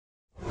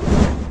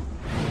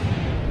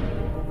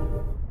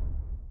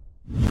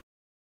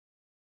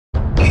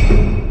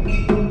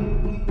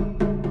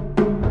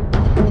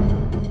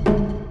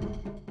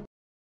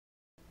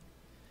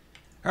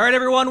All right,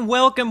 everyone,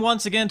 welcome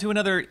once again to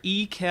another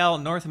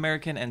ECAL North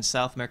American and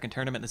South American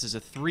tournament. This is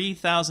a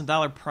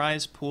 $3,000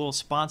 prize pool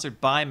sponsored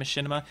by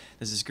Machinima.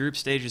 This is Group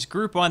Stages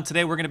Group 1.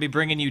 Today we're going to be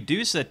bringing you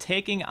Dusa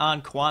taking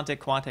on Quantic.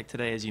 Quantic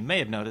today, as you may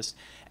have noticed,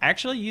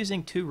 actually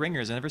using two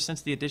ringers. And ever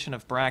since the addition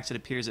of Brax, it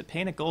appears that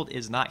Painted Gold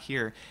is not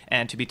here.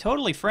 And to be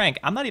totally frank,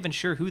 I'm not even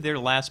sure who their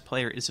last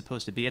player is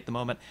supposed to be at the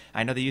moment.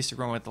 I know they used to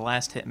run with the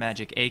last hit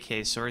magic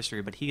AK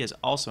Sorcery, but he is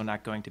also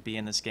not going to be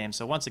in this game.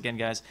 So once again,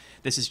 guys,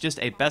 this is just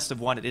a best of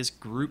one. It is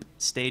Group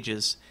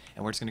Stages,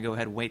 and we're just going to go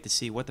ahead and wait to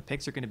see what the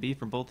picks are going to be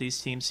from both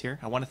these teams here.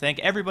 I want to thank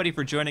everybody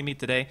for joining me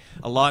today,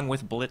 along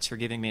with Blitz for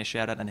giving me a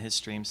shout out on his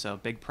stream, so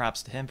big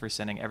props to him for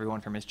sending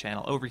everyone from his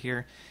channel over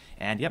here.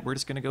 And yep, we're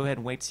just going to go ahead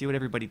and wait to see what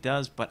everybody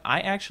does, but I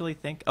actually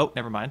think, oh,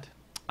 never mind,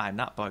 I'm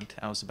not bugged.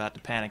 I was about to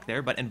panic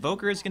there, but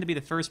Invoker is going to be the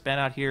first ban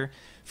out here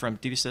from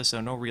Dusa, so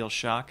no real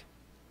shock.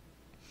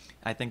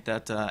 I think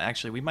that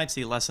actually we might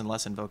see less and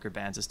less Invoker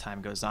bans as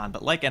time goes on,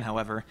 but Lycan,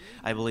 however,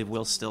 I believe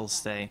will still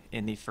stay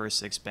in the first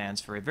 6 bans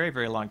for a very,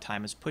 very long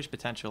time, as push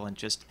potential and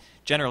just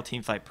general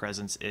teamfight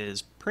presence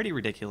is pretty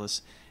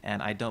ridiculous,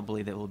 and I don't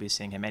believe that we'll be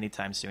seeing him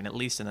anytime soon, at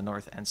least in the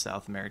North and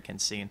South American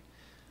scene.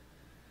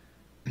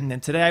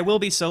 And today I will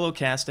be solo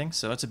casting,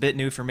 so it's a bit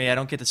new for me. I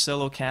don't get to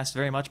solo cast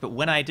very much, but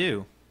when I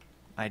do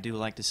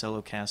like to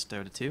solo cast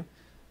Dota 2.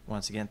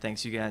 Once again,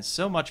 thanks you guys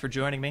so much for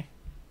joining me.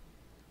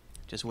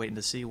 Just waiting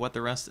to see what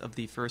the rest of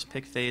the first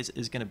pick phase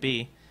is going to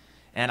be.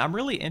 And I'm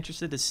really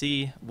interested to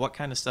see what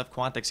kind of stuff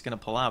Quantic's going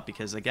to pull out,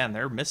 because, again,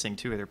 they're missing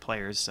 2 of their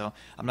players. So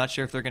I'm not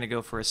sure if they're going to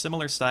go for a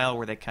similar style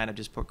where they kind of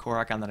just put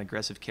Korok on that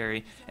aggressive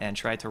carry and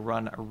try to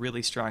run a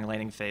really strong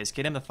laning phase,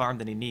 get him the farm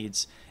that he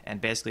needs, and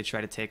basically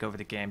try to take over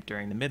the game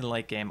during the mid and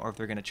late game, or if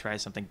they're going to try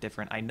something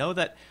different. I know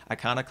that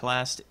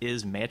Iconoclast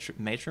is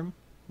Matrim,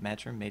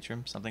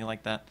 something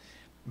like that.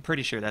 I'm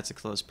pretty sure that's a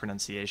close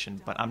pronunciation,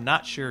 but I'm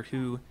not sure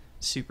who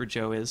Super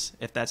Joe is.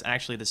 If that's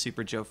actually the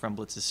Super Joe from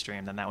Blitz's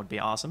stream, then that would be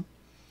awesome.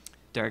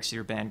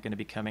 Darkseer band going to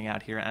be coming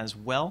out here as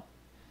well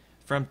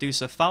from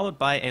Dusa, followed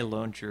by a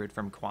Lone Druid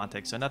from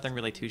Quantic, so nothing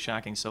really too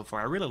shocking so far.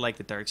 I really like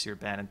the Darkseer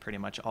band in pretty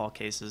much all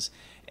cases.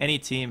 Any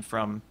team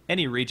from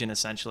any region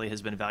essentially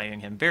has been valuing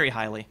him very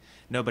highly.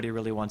 Nobody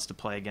really wants to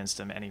play against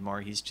him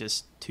anymore. He's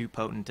just too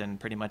potent in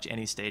pretty much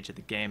any stage of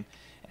the game,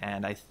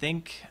 and I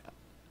think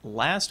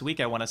last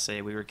week, I want to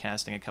say, we were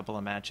casting a couple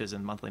of matches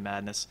in Monthly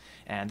Madness,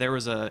 and there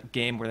was a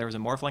game where there was a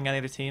Morphling on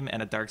either team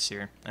and a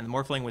Darkseer. And the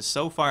Morphling was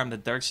so farmed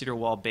that Darkseer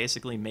wall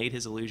basically made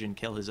his illusion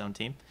kill his own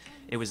team.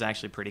 It was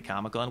actually pretty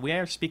comical, and we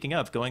are, speaking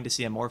of, going to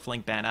see a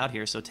Morphling ban out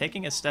here, so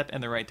taking a step in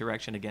the right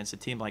direction against a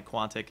team like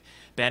Quantic,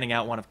 banning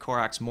out one of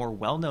Korok's more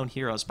well-known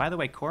heroes. By the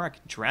way, Korok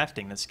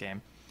drafting this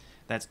game.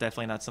 That's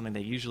definitely not something they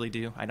usually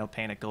do. I know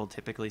Painted Gold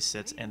typically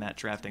sits in that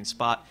drafting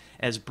spot,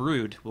 as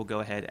Brood will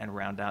go ahead and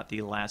round out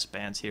the last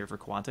bans here for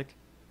Quantic.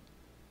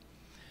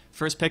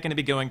 First pick going to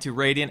be going to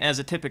Radiant, as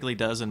it typically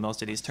does in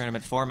most of these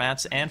tournament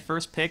formats, and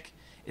first pick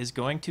is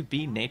going to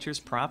be Nature's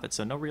Prophet,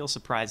 so no real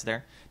surprise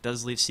there.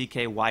 Does leave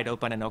CK wide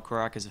open. I know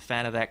Korok is a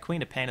fan of that.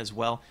 Queen of Pain as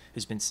well,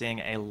 who's been seeing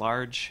a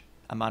large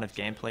amount of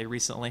gameplay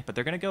recently, but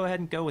they're going to go ahead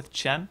and go with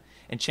Chen.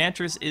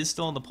 Enchantress is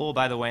still in the pool,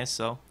 by the way,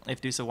 so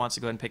if Dusa wants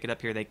to go ahead and pick it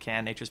up here, they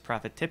can. Nature's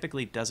Prophet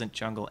typically doesn't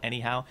jungle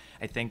anyhow.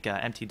 I think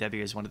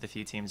MTW is one of the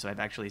few teams I've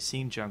actually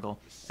seen jungle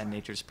at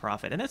Nature's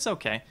Prophet, and it's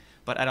okay,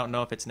 but I don't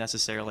know if it's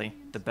necessarily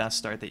the best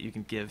start that you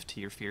can give to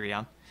your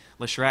Furion.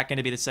 Leshrac going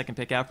to be the second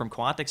pick out from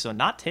Quantic, so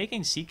not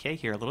taking CK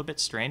here, a little bit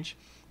strange.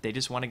 They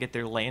just want to get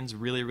their lanes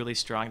really, really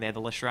strong. They have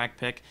the Leshrac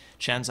pick.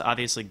 Chen's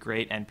obviously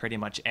great in pretty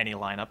much any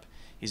lineup.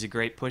 He's a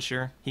great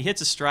pusher. He hits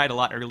a stride a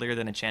lot earlier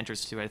than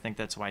Enchantress too. I think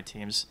that's why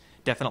teams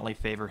definitely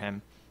favor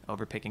him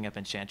over picking up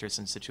Enchantress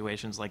in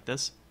situations like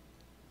this.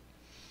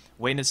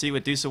 Waiting to see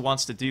what Dusa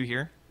wants to do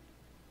here.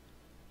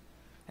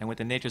 And with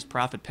the Nature's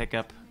Prophet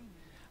pickup,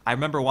 I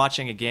remember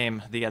watching a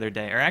game the other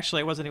day, or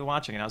actually I wasn't even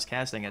watching it, I was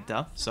casting it,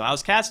 duh. So I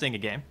was casting a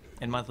game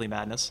in Monthly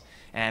Madness,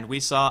 and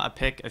we saw a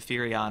pick of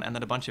Furion, and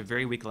then a bunch of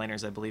very weak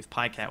laners. I believe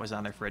Pycat was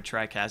on there for a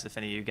tri-cast, if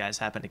any of you guys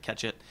happen to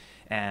catch it.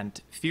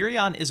 And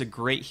Furion is a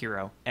great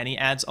hero, and he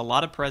adds a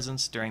lot of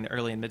presence during the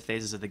early and mid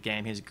phases of the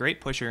game. He's a great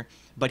pusher,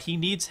 but he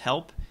needs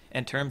help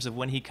in terms of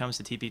when he comes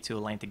to TP to a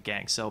lane to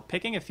gank. So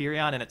picking a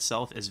Furion in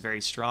itself is very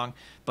strong,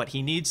 but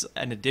he needs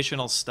an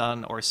additional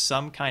stun or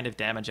some kind of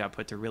damage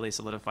output to really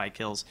solidify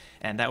kills,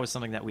 and that was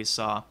something that we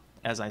saw.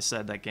 As I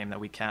said, that game that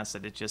we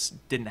casted, it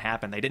just didn't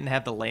happen. They didn't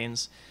have the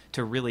lanes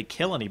to really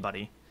kill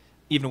anybody,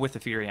 even with the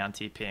Furion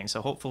TPing.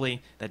 So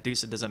hopefully that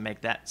Dusa doesn't make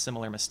that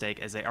similar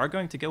mistake, as they are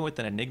going to go with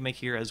an Enigma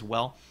here as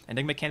well.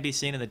 Enigma can be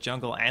seen in the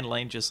jungle and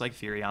lane just like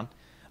Furion.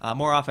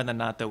 More often than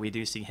not, though, we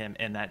do see him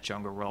in that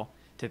jungle role.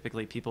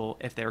 Typically, people,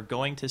 if they're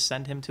going to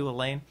send him to a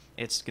lane,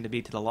 it's going to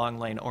be to the long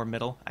lane or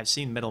middle. I've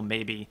seen middle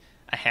maybe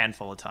a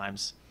handful of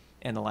times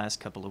in the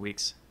last couple of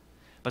weeks.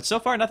 But so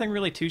far, nothing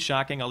really too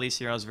shocking. All these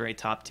heroes very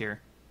top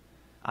tier.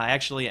 I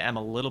actually am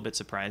a little bit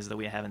surprised that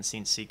we haven't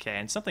seen CK.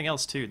 And something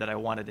else, too, that I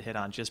wanted to hit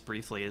on just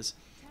briefly is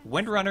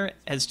Windrunner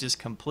has just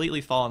completely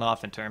fallen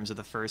off in terms of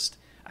the first,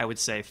 I would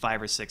say,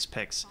 5 or 6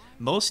 picks.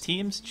 Most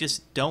teams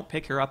just don't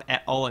pick her up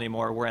at all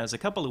anymore, whereas a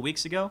couple of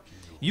weeks ago,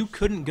 you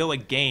couldn't go a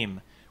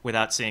game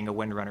without seeing a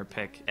Windrunner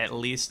pick, at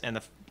least in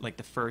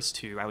the first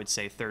 2, I would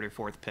say 3rd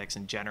or 4th picks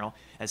in general,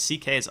 as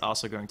CK is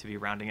also going to be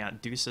rounding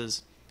out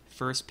Dusa's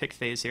first pick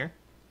phase here.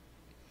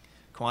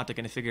 Quantic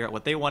going to figure out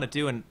what they want to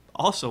do, and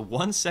also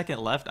 1 second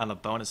left on the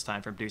bonus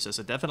time from Dusa,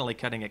 so definitely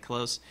cutting it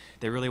close.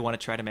 They really want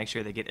to try to make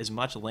sure they get as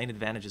much lane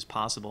advantage as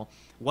possible.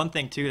 One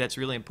thing, too, that's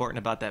really important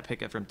about that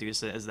pickup from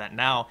Dusa is that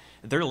now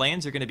their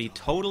lanes are going to be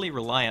totally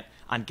reliant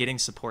on getting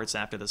supports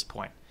after this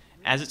point.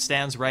 As it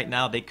stands right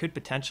now, they could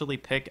potentially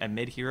pick a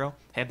mid-hero,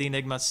 have the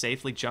Enigma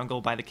safely jungle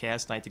by the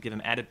Chaos Knight to give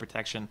him added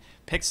protection,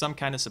 pick some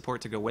kind of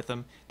support to go with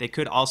him. They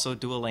could also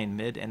dual lane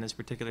mid in this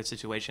particular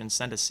situation,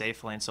 send a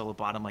safe lane solo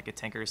bottom like a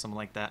Tinker or something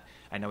like that.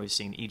 I know we've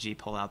seen EG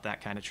pull out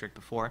that kind of trick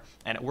before,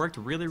 and it worked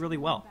really, really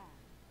well.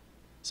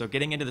 So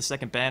getting into the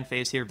second ban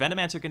phase here,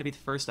 Venomancer going to be the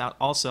first out,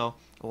 also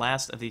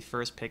last of the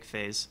first pick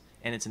phase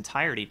in its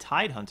entirety.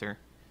 Tidehunter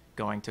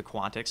going to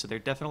Quantic, so they're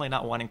definitely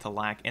not wanting to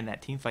lack in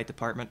that teamfight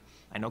department.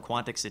 I know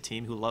Quantic's a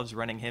team who loves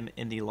running him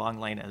in the long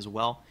lane as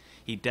well.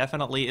 He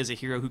definitely is a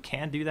hero who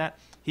can do that.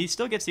 He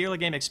still gets the early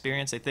game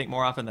experience, I think,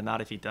 more often than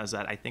not if he does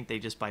that. I think they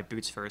just buy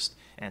boots first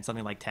and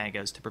something like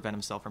Tangas to prevent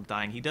himself from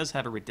dying. He does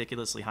have a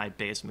ridiculously high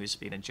base move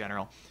speed in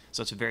general,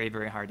 so it's very,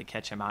 very hard to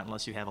catch him out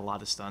unless you have a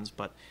lot of stuns,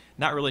 but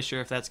not really sure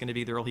if that's going to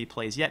be the role he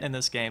plays yet in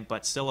this game,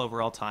 but still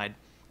overall Tide,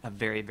 a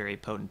very, very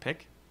potent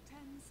pick.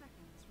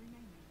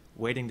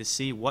 Waiting to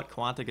see what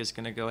Quantic is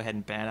going to go ahead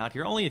and ban out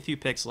here. Only a few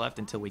picks left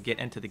until we get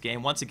into the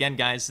game. Once again,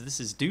 guys, this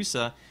is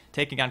Dusa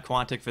taking on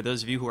Quantic. For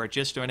those of you who are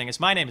just joining us,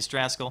 my name is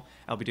Draskyl.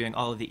 I'll be doing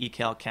all of the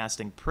ECAL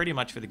casting pretty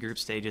much for the group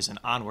stages and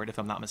onward, if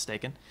I'm not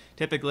mistaken.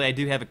 Typically, I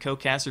do have a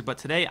co-caster, but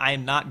today I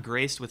am not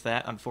graced with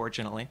that,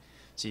 unfortunately.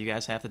 So you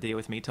guys have to deal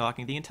with me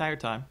talking the entire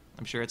time.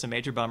 I'm sure it's a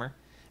major bummer,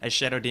 as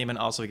Shadow Demon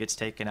also gets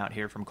taken out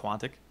here from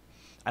Quantic.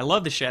 I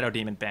love the Shadow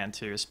Demon ban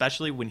too,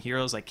 especially when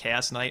heroes like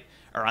Chaos Knight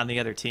are on the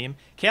other team.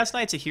 Chaos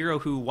Knight's a hero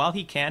who, while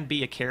he can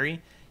be a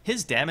carry,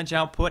 his damage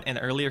output in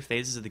earlier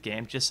phases of the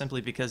game, just simply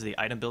because of the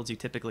item builds you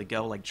typically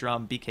go, like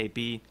Drum,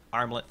 BKB,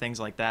 Armlet, things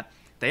like that,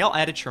 they all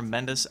add a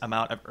tremendous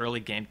amount of early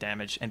game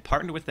damage, and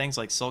partnered with things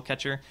like Soul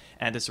Catcher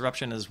and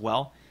Disruption as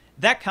well,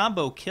 that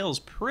combo kills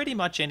pretty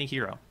much any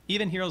hero.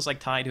 Even heroes like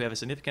Tide, who have a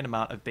significant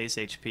amount of base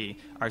HP,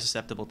 are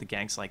susceptible to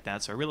ganks like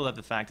that, so I really love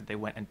the fact that they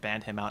went and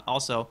banned him out.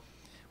 Also,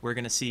 we're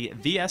going to see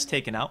VS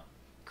taken out.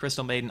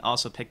 Crystal Maiden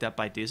also picked up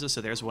by Dusa, so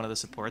there's one of the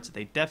supports that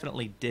they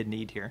definitely did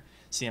need here.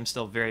 CM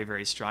still very,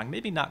 very strong.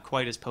 Maybe not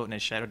quite as potent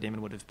as Shadow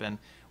Demon would have been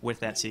with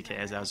that CK,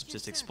 as I was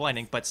just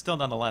explaining, but still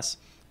nonetheless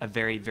a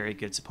very, very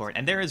good support.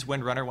 And there is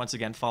Windrunner once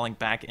again falling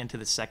back into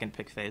the second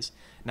pick phase.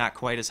 Not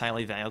quite as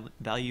highly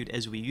valued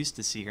as we used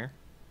to see here.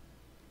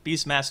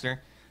 Beastmaster,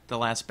 the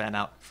last ban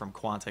out from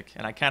Quantic,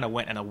 and I kind of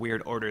went in a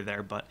weird order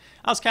there, but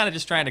I was kind of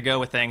just trying to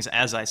go with things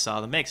as I saw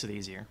them. Makes it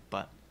easier,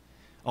 but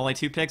only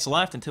 2 picks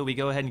left until we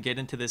go ahead and get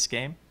into this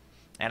game.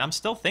 And I'm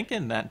still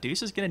thinking that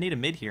Deuce is going to need a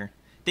mid here.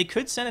 They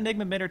could send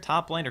Enigma mid or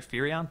top lane or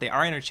Furion. They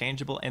are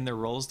interchangeable in their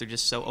roles. They're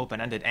just so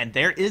open-ended. And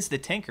there is the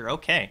Tinker.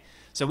 Okay.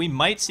 So we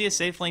might see a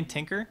safe lane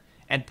Tinker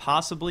and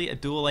possibly a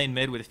dual lane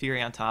mid with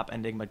Furion top,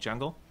 Enigma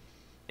jungle.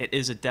 It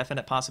is a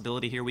definite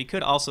possibility here. We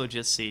could also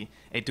just see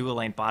a dual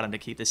lane bottom to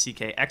keep the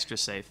CK extra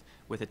safe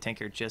with a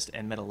Tinker just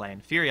in middle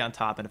lane. Fury on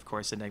top, and of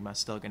course Enigma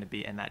still going to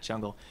be in that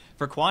jungle.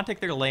 For Quantic,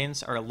 their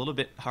lanes are a little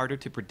bit harder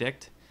to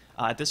predict.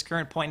 At this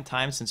current point in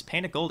time, since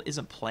Pain of Gold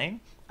isn't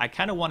playing, I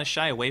kind of want to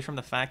shy away from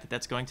the fact that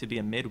that's going to be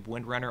a mid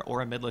Windrunner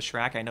or a mid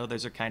Leshrac. I know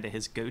those are kind of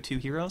his go-to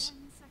heroes.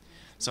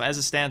 So as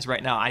it stands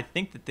right now, I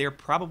think that they're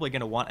probably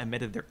going to want a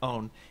mid of their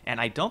own,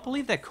 and I don't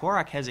believe that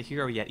Korok has a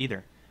hero yet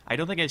either. I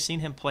don't think I've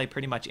seen him play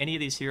pretty much any of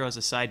these heroes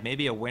aside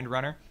maybe a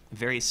Windrunner,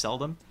 very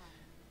seldom.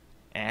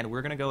 And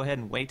we're going to go ahead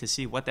and wait to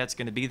see what that's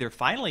going to be. They're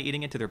finally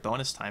eating into their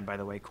bonus time, by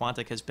the way.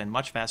 Quantic has been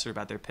much faster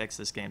about their picks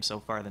this game so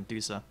far than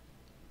Dusa.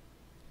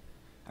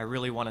 I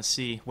really want to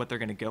see what they're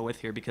going to go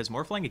with here because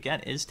Morphling,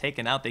 again, is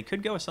taken out. They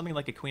could go with something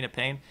like a Queen of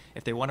Pain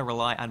if they want to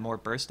rely on more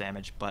burst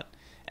damage, but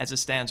as it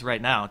stands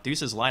right now,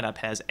 Dusa's lineup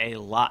has a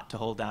lot to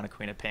hold down a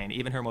Queen of Pain.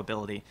 Even her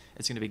mobility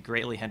is going to be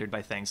greatly hindered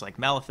by things like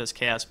Malefice,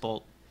 Chaos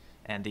Bolt,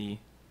 and the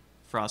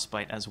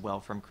Frostbite as well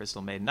from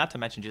Crystal Maiden. Not to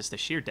mention just the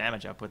sheer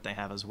damage output they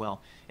have as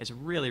well. It's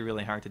really,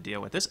 really hard to deal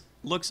with. This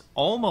looks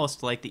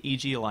almost like the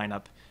EG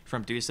lineup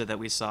from Dusa that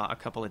we saw a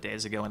couple of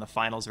days ago in the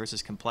finals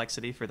versus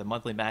Complexity for the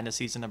Monthly Madness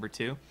Season number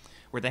 2,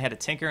 where they had a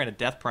Tinker and a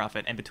Death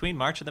Prophet, and between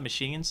March of the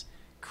Machines,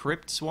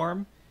 Crypt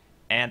Swarm,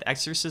 and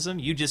Exorcism,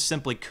 you just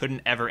simply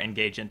couldn't ever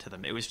engage into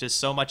them. It was just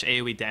so much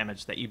AoE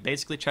damage that you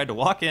basically tried to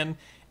walk in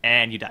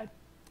and you died.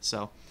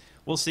 So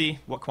we'll see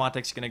what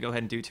Quantic's going to go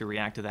ahead and do to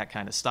react to that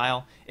kind of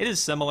style. It is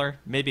similar,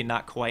 maybe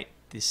not quite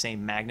the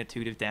same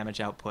magnitude of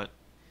damage output,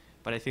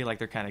 but I feel like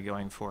they're kind of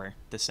going for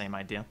the same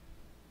idea.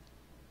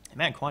 And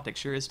man, Quantic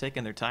sure is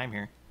taking their time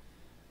here.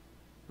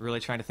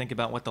 Really trying to think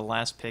about what the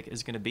last pick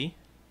is going to be.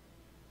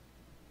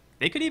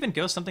 They could even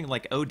go something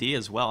like OD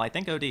as well. I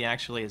think OD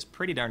actually is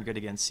pretty darn good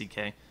against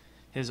CK.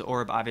 His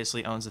orb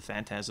obviously owns the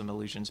Phantasm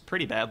illusions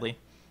pretty badly,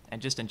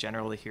 and just in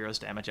general, the hero's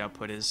damage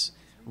output is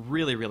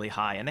really, really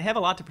high. And they have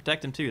a lot to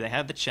protect him too. They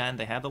have the Chen,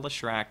 they have the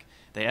Leshrac,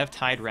 they have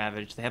Tide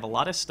Ravage, they have a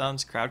lot of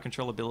stuns, crowd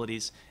control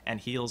abilities,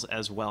 and heals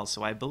as well.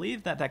 So I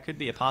believe that that could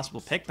be a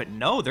possible pick, but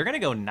no, they're going to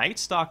go Night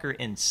Stalker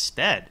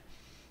instead.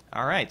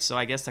 Alright, so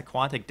I guess that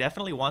Quantic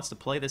definitely wants to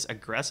play this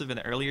aggressive in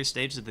the earlier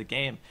stages of the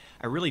game.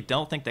 I really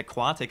don't think that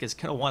Quantic is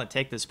going to want to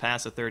take this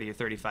past the 30 or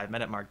 35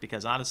 minute mark,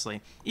 because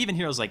honestly, even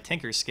heroes like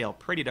Tinker scale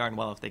pretty darn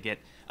well if they get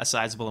a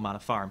sizable amount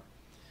of farm.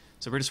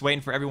 So we're just waiting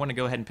for everyone to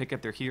go ahead and pick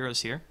up their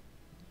heroes here,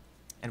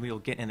 and we will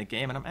get in the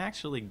game. And I'm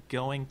actually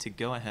going to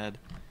go ahead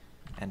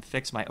and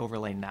fix my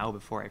overlay now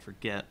before I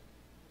forget.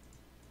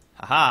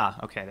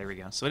 Haha, okay, there we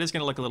go. So it is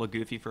going to look a little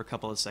goofy for a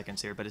couple of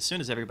seconds here, but as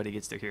soon as everybody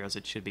gets their heroes,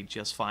 it should be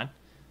just fine.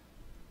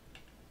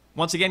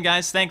 Once again,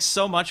 guys, thanks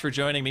so much for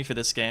joining me for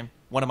this game.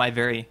 One of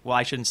my well,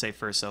 I shouldn't say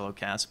first solo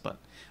cast, but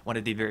one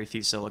of the very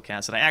few solo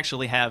casts that I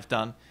actually have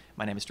done.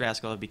 My name is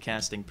Draskyl. I'll be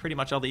casting pretty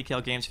much all the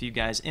ECAL games for you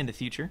guys in the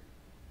future.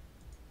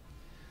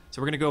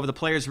 So we're going to go over the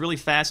players really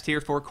fast here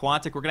for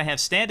Quantic. We're going to have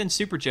stand-in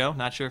Super Joe.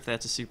 Not sure if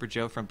that's a Super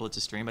Joe from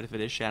Blitz's stream, but if it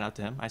is, shout out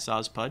to him. I saw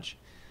his Pudge.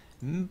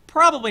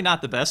 Probably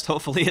not the best.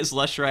 Hopefully his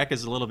Leshrac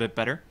is a little bit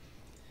better.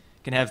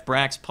 Can have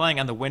Brax playing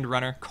on the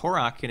Windrunner.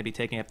 Korok going to be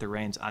taking up the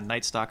reins on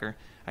Night Stalker.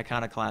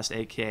 Iconoclast,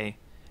 a.k.a.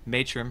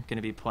 Matrim, going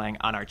to be playing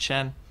on our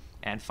Chen.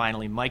 And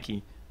finally,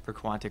 Mikey for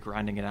Quantic,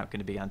 rounding it out,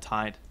 going to be on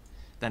Tide.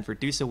 Then for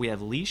Dusa, we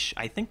have Leash.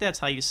 I think that's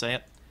how you say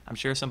it. I'm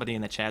sure somebody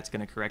in the chat's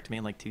going to correct me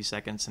in like 2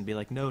 seconds and be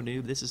like, no,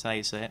 noob, this is how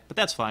you say it. But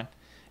that's fine.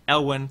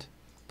 Elwind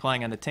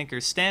playing on the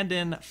Tinker.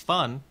 Stand-in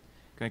Fun,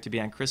 going to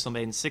be on Crystal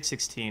Maiden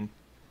 616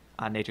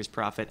 on Nature's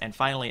Prophet. And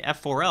finally,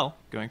 F4L,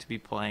 going to be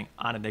playing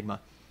on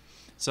Enigma.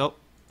 So,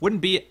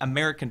 wouldn't be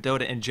American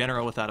Dota in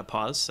general without a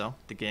pause, so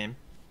the game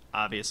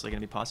obviously going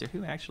to be paused here.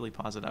 Who actually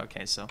paused it?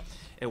 Okay, so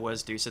it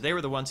was Dusa. They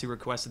were the ones who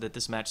requested that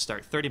this match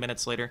start 30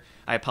 minutes later.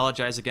 I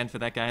apologize again for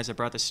that, guys. I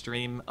brought the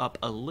stream up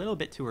a little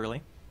bit too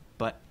early,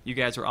 but you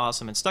guys were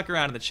awesome and stuck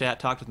around in the chat,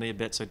 talked with me a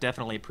bit, so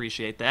definitely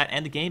appreciate that.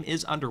 And the game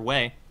is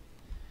underway.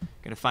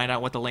 Going to find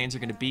out what the lanes are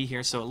going to be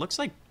here. So it looks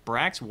like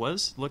Brax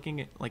was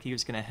looking like he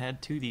was going to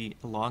head to the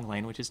long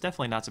lane, which is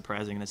definitely not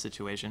surprising in this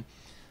situation.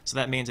 So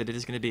that means that it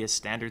is going to be a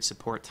standard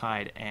support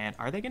Tide. And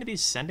are they going to be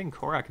sending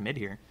Korok mid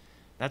here?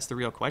 That's the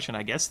real question.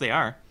 I guess they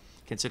are,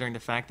 considering the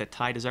fact that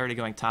Tide is already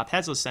going top,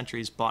 has those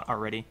sentries bought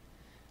already,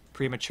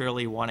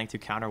 prematurely wanting to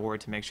counter ward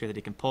to make sure that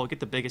he can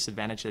get the biggest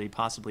advantage that he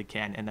possibly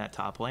can in that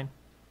top lane.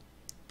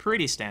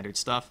 Pretty standard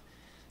stuff.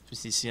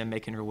 Just you see him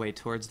making her way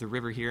towards the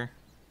river here.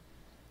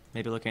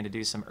 Maybe looking to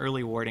do some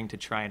early warding to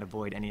try and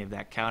avoid any of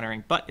that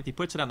countering. But if he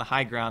puts it on the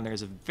high ground,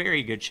 there's a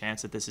very good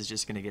chance that this is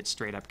just going to get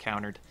straight up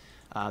countered.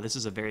 This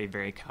is a very,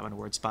 very common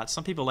ward spot.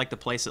 Some people like to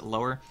place it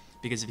lower,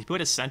 because if you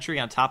put a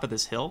sentry on top of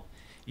this hill,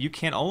 you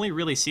can only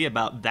really see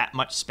about that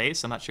much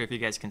space. I'm not sure if you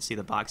guys can see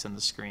the box on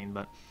the screen,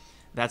 but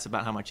that's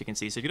about how much you can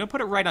see. So if you don't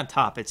put it right on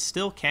top, it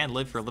still can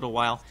live for a little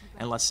while,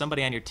 unless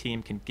somebody on your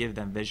team can give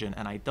them vision.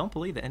 And I don't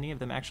believe that any of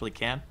them actually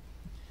can,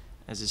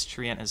 as this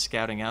Treant is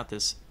scouting out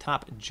this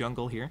top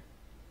jungle here.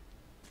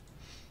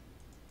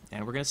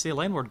 And we're going to see a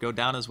lane ward go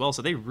down as well.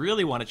 So they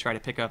really want to try to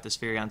pick up this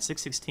Furion.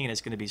 616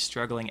 is going to be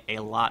struggling a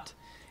lot.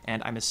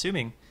 And I'm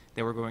assuming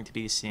that we're going to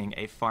be seeing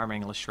a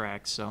farming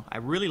Leshrac. So I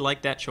really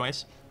like that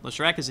choice.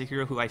 Leshrac is a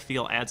hero who I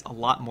feel adds a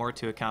lot more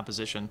to a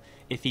composition.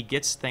 If he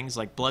gets things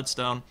like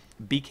Bloodstone,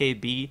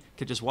 BKB,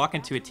 could just walk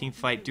into a team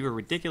fight, do a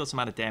ridiculous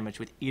amount of damage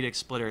with Edict,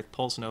 Splitter,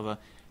 Pulse Nova.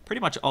 Pretty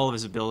much all of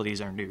his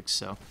abilities are nukes.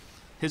 So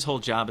his whole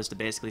job is to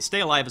basically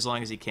stay alive as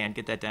long as he can,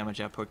 get that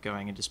damage output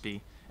going, and just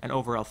be an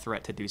overall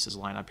threat to Dusa's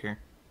lineup here.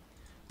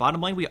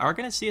 Bottom lane, we are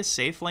going to see a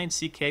safe lane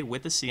CK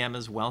with the CM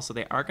as well, so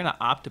they are going to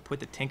opt to put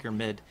the Tinker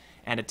mid.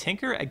 And a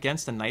Tinker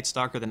against a Night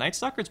Stalker. The Night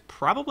Stalker is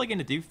probably going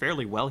to do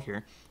fairly well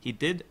here. He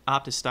did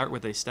opt to start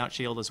with a Stout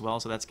Shield as well,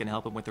 so that's going to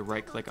help him with the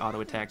right-click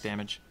auto-attack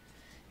damage.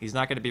 He's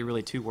not going to be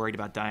really too worried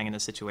about dying in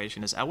this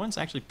situation, as Elwin's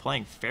actually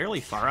playing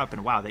fairly far up.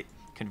 And wow, the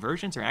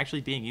conversions are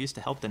actually being used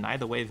to help deny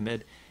the wave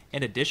mid,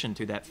 in addition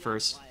to that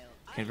first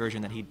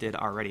conversion that he did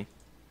already.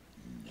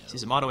 See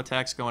some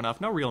auto-attacks going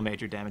off. No real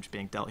major damage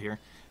being dealt here.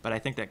 But I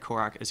think that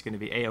Korok is going to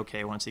be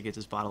A-okay once he gets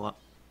his bottle up.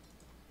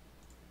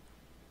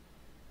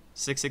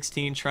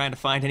 616 trying to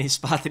find any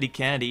spot that he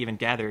can to even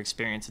gather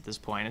experience at this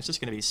point. It's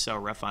just going to be so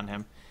rough on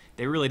him.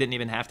 They really didn't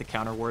even have to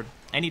counter ward.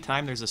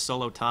 Anytime there's a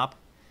solo top,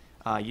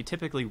 you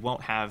typically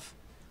won't have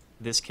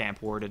this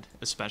camp warded,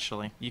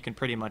 especially. You can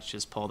pretty much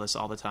just pull this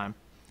all the time.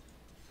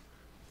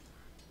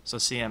 So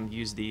see him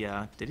use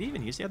the... did he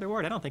even use the other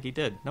ward? I don't think he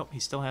did. Nope, he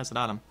still has it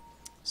on him.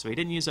 So he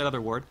didn't use that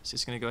other ward. So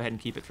he's going to go ahead and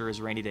keep it for his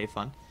rainy day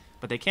fun.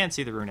 But they can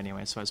see the rune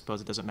anyway, so I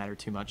suppose it doesn't matter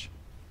too much.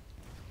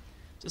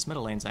 This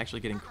middle lane's actually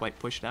getting quite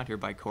pushed out here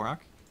by Korok.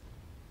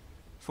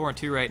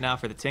 4-2 right now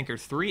for the Tinker.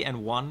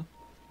 3-1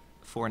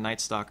 for Night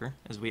Stalker,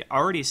 as we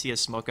already see a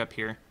smoke up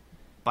here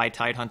by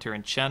Tidehunter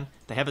and Chen.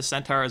 They have a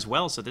Centaur as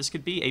well, so this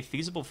could be a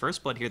feasible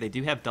first blood here. They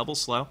do have double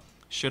slow.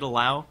 Should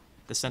allow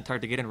the Centaur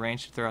to get in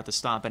range to throw out the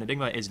Stomp, and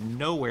Enigma is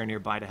nowhere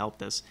nearby to help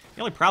this.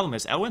 The only problem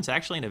is Elwin's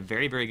actually in a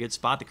very, very good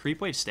spot. The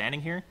creep wave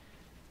standing here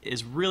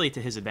is really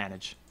to his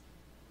advantage.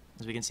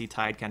 As we can see,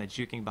 Tide kind of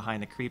juking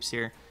behind the creeps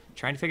here,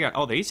 trying to figure out,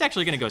 oh, he's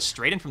actually going to go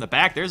straight in from the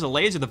back. There's a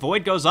laser. The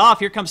Void goes off.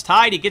 Here comes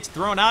Tide. He gets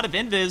thrown out of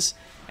Invis,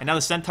 and now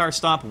the Centaur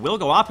Stomp will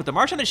go off, but the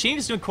March on the Machine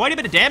is doing quite a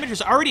bit of damage.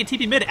 There's already a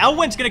TP mid.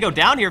 Elwin's going to go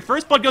down here.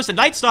 First blood goes to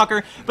Night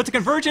Stalker, but the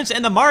Convergence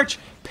and the March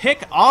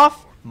pick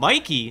off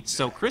Mikey.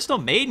 So Crystal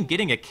Maiden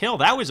getting a kill.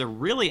 That was a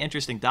really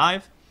interesting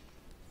dive.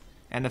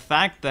 And the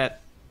fact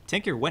that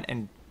Tinker went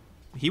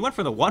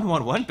for the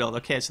 1-1-1 build.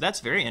 Okay, so that's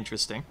very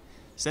interesting.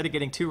 Instead of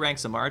getting 2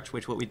 ranks of March,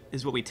 which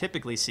is what we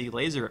typically see,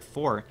 Laser at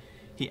 4,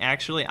 he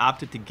actually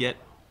opted to get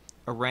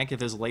a rank of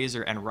his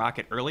Laser and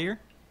Rocket earlier.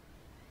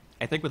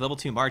 I think with level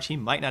 2 March, he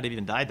might not have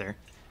even died there.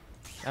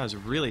 That was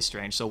really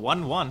strange. So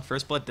 1-1,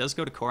 first blood does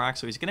go to Korok,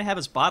 so he's going to have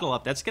his bottle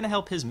up. That's going to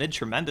help his mid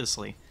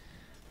tremendously.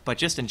 But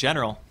just in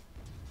general,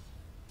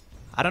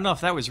 I don't know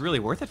if that was really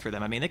worth it for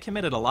them. I mean, they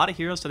committed a lot of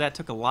heroes to that,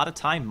 took a lot of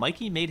time.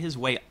 Mikey made his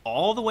way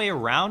all the way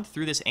around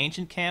through this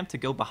Ancient camp to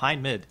go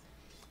behind mid,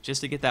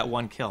 just to get that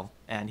 1 kill.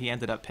 And he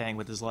ended up paying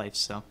with his life,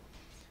 so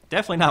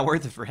definitely not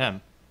worth it for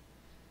him.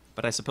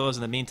 But I suppose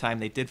in the meantime,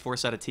 they did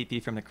force out a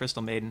TP from the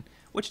Crystal Maiden,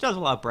 which does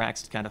allow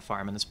Brax to kind of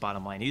farm in this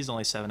bottom lane. He's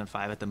only 7-5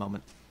 at the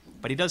moment,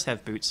 but he does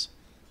have boots,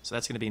 so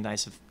that's going to be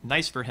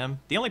nice for him.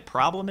 The only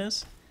problem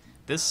is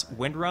this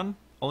Wind Run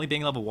only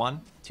being level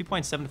 1,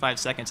 2.75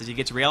 seconds as he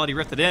gets Reality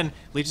Rifted in.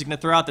 Leech is going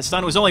to throw out the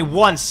stun. It was only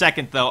 1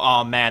 second, though.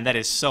 Oh, man, that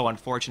is so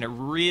unfortunate.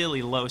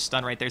 Really low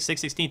stun right there.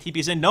 616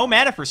 TP's in. No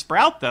mana for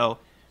Sprout, though.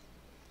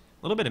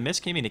 A little bit of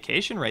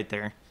miscommunication right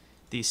there.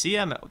 The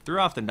CM threw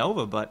off the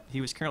Nova, but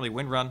he was currently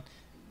Wind Run.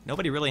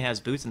 Nobody really has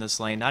boots in this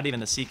lane, not even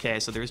the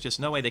CK, so there's just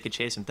no way they could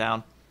chase him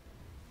down.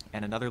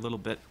 And another little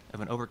bit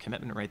of an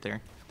overcommitment right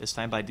there, this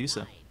time by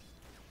Dusa.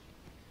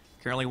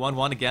 Currently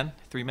 1-1 again,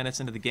 3 minutes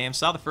into the game.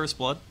 Saw the first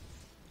blood.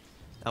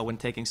 Elwin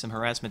taking some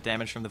harassment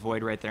damage from the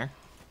Void right there.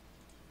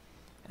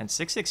 And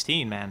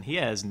 616, man, he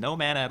has no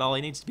mana at all.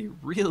 He needs to be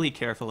really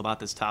careful about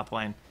this top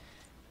lane.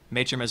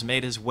 Matrim has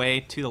made his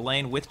way to the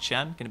lane with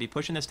Chen. Going to be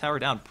pushing this tower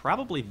down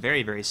probably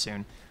very, very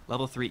soon.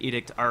 Level 3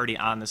 Edict already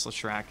on this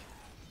Leshrac.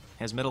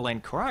 His middle lane,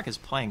 Korok, is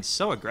playing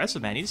so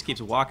aggressive, man. He just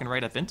keeps walking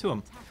right up into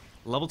him.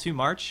 Level 2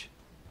 March.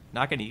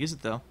 Not going to use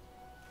it, though.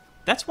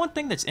 That's one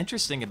thing that's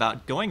interesting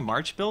about going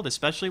March build,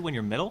 especially when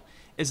you're middle,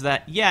 is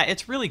that, yeah,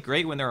 it's really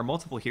great when there are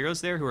multiple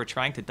heroes there who are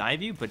trying to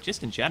dive you, but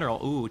just in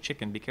general, ooh,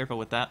 Chicken, be careful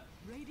with that.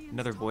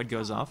 Another Void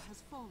goes off.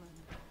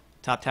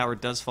 Top tower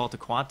does fall to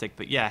Quantic,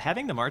 but yeah,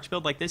 having the March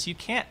build like this, you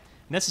can't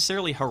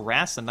necessarily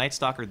harass the Night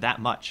Stalker that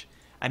much.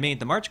 I mean,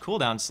 the March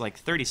cooldown's like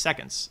 30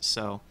 seconds,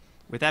 so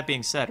with that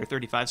being said, or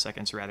 35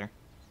 seconds rather,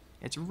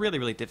 it's really,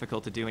 really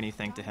difficult to do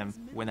anything to him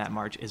when that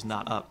March is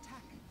not up.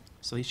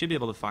 So he should be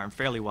able to farm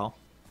fairly well.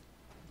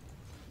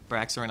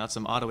 Brax throwing out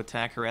some auto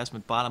attack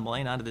harassment bottom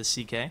lane onto this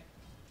CK.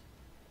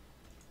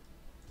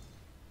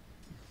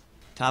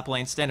 Top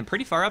lane standing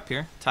pretty far up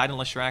here. Tide and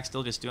Leshrac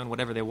still just doing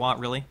whatever they want,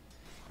 really.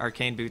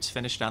 Arcane Boots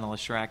finished on the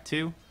Leshrac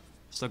too.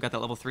 Still got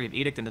that level 3 of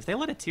Edict, and if they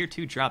let a tier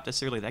 2 drop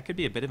this early, that could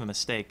be a bit of a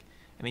mistake.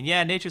 I mean,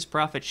 yeah, Nature's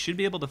Prophet should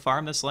be able to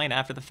farm this lane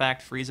after the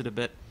fact, freeze it a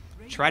bit,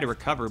 try to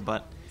recover,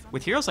 but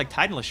with heroes like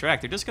Tide and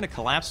Leshrac, they're just going to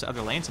collapse to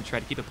other lanes and try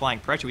to keep applying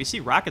pressure. We see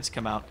Rockets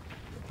come out,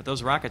 but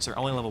those Rockets are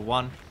only level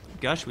 1.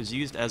 Gush was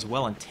used as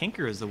well, and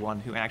Tinker is the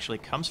one who actually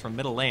comes from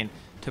middle lane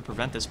to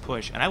prevent this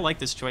push, and I like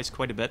this choice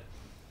quite a bit.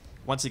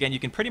 Once again, you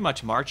can pretty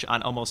much march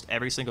on almost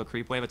every single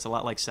creep wave. It's a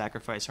lot like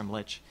Sacrifice from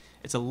Lich.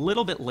 It's a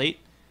little bit late,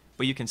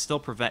 but you can still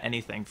prevent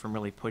anything from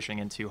really pushing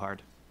in too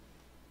hard.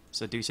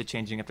 So Dusa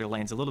changing up their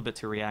lanes a little bit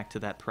to react to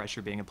that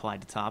pressure being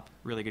applied to top.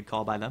 Really good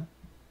call by them.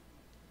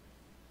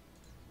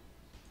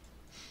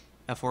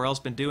 F4L's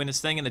been doing his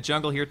thing in the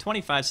jungle here.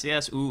 25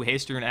 CS. Ooh,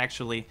 Haystern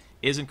actually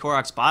is in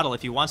Korok's bottle.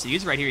 If he wants to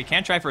use it right here, he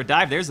can try for a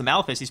dive. There's the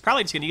Malefice. He's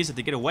probably just going to use it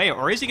to get away,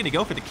 or is he going to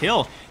go for the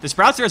kill? The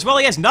Sprout's there as well.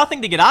 He has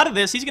nothing to get out of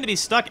this. He's going to be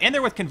stuck in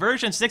there with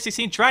Conversion.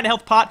 616 trying to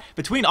help pot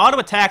between auto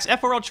attacks.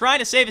 F4L trying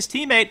to save his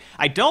teammate.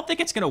 I don't think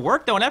it's going to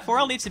work, though, and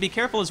F4L needs to be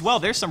careful as well.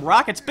 There's some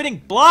rockets getting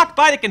blocked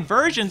by the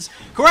Conversions.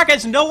 Korok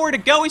has nowhere to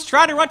go. He's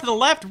trying to run to the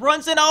left,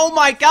 runs in. Oh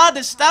my god,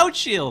 the Stout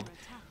Shield.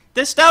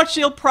 The Stout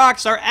Shield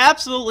procs are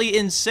absolutely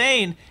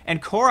insane,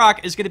 and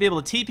Korok is going to be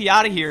able to TP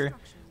out of here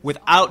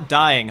without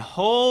dying.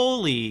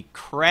 Holy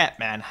crap,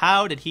 man.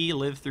 How did he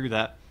live through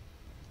that?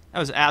 That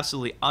was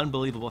absolutely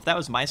unbelievable. If that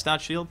was my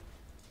Stout Shield,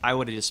 I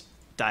would have just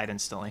died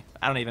instantly.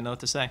 I don't even know what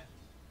to say.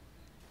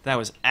 That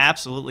was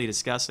absolutely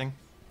disgusting.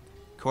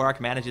 Korok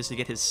manages to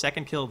get his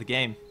second kill of the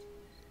game.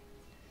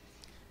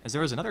 As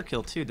there was another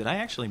kill, too. Did I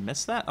actually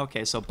miss that?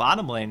 Okay, so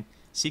bottom lane,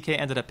 CK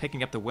ended up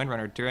picking up the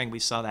Windrunner during we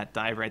saw that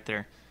dive right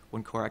there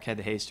when Korok had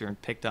the Haster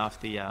and picked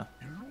off the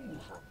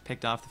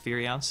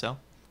Furion. So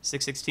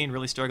 616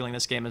 really struggling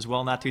this game as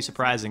well. Not too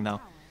surprising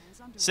though.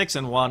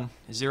 6-1,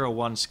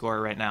 0-1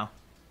 score right now.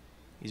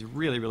 He's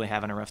really, really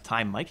having a rough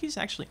time. Mikey's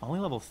actually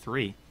only level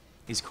 3.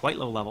 He's quite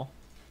low level.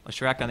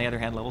 Leshrac on the other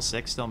hand, level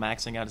 6, still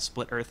maxing out his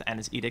Split Earth and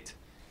his Edict.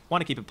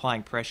 Want to keep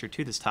applying pressure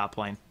to this top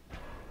lane.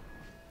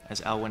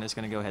 as Elwin is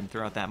going to go ahead and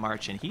throw out that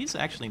march, and he's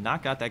actually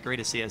not got that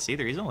great a CS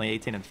either. He's only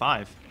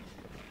 18-5.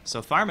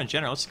 So farm in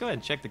general, let's go ahead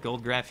and check the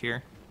gold graph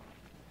here.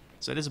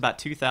 So it is about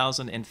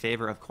 2,000 in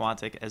favor of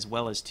Quantic, as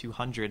well as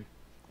 200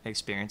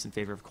 experience in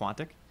favor of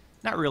Quantic.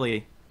 Not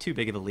really too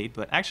big of a lead,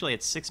 but actually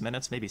it's 6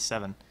 minutes, maybe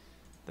 7.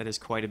 That is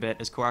quite a bit,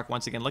 as Korok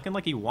once again looking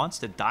like he wants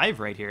to dive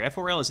right here.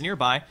 F4L is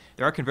nearby.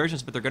 There are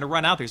conversions, but they're going to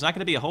run out. There's not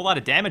going to be a whole lot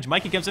of damage.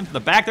 Mikey comes in from the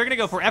back. They're going to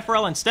go for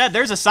F4L instead.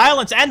 There's a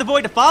silence and the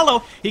void to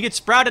follow. He gets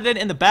sprouted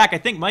in the back. I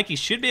think Mikey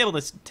should be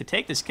able to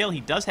take this kill. He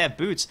does have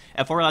boots.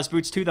 F4L has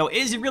boots too, though.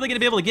 Is he really going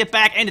to be able to get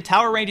back into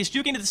tower range? He's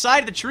juking to the side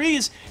of the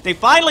trees. They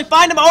finally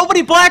find him.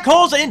 Opening black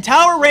holes in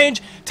tower range.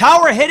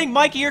 Tower hitting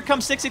Mikey. Here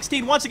comes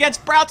 616 once again.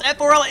 Sprouts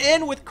F4L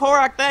in with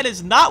Korok. That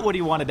is not what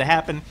he wanted to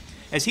happen,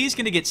 as he's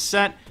going to get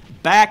sent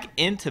back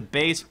into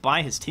base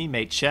by his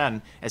teammate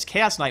Chen, as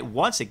Chaos Knight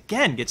once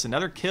again gets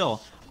another kill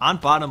on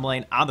bottom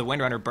lane on the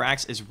Windrunner.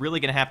 Brax is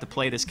really going to have to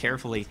play this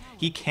carefully.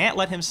 He can't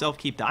let himself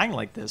keep dying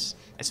like this,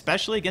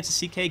 especially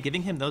against a CK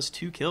giving him those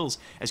 2 kills,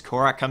 as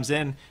Korok comes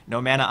in.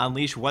 No mana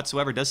unleash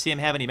whatsoever. Does see him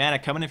have any mana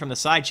coming in from the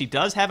side. She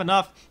does have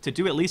enough to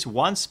do at least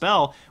 1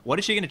 spell. What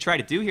is she going to try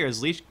to do here,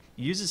 as Leash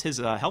uses his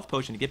health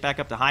potion to get back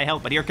up to high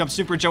health, but here comes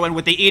Super Joe in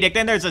with the Edict.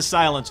 Then there's a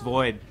Silence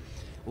Void.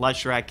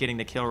 Lushrak getting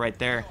the kill right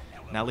there.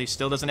 Now Leaf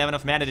still doesn't have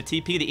enough mana to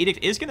TP. The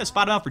Edict is going to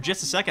spot him out for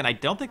just a second. I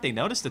don't think they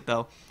noticed it,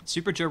 though.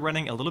 Super Joe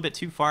running a little bit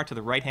too far to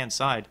the right-hand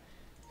side,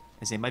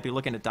 as they might be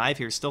looking to dive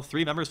here. Still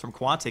 3 members from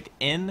Quantic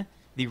in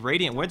the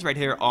Radiant Woods right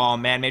here. Oh,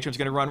 man, Matrum's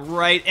going to run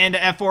right into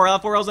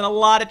F4L. F4L's in a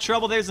lot of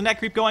trouble. There's the net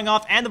creep going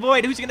off, and the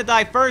Void. Who's going to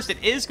die first?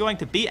 It is going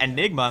to be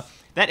Enigma.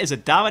 That is a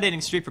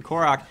dominating streak for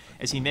Korok,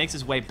 as he makes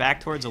his way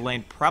back towards the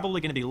lane. Probably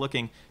going to be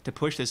looking to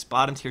push this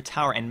bottom tier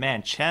tower, and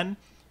man, Chen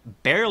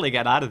barely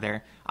got out of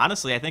there.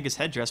 Honestly, I think his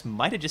headdress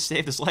might have just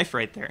saved his life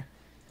right there,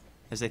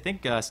 as I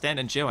think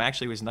Stand-In Joe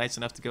actually was nice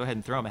enough to go ahead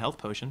and throw him a health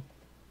potion.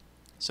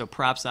 So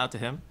props out to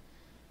him,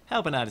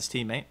 helping out his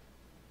teammate.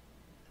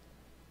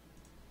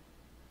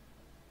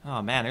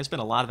 Oh man, there's been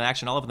a lot of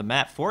action all over the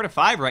map.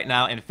 4-5 right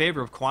now in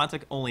favor of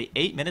Quantic. Only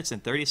 8 minutes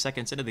and 30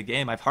 seconds into the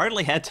game. I've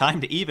hardly had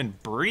time to even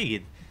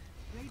breathe,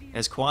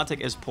 as Quantic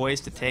is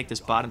poised to take this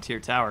bottom tier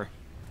tower.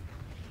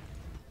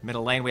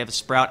 Middle lane, we have a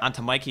Sprout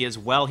onto Mikey as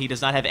well. He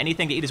does not have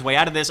anything to eat his way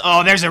out of this.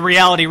 Oh, there's a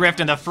Reality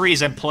Rift and the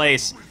freeze in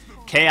place.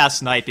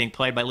 Chaos Knight being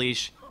played by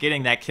Leash,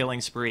 getting that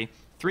killing spree.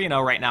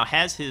 3-0 right now,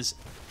 has his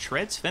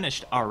treads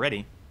finished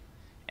already,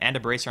 and a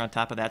Bracer on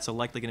top of that, so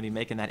likely going to be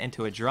making that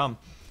into a drum.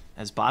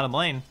 As bottom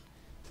lane,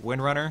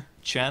 Windrunner,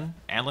 Chen,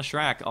 and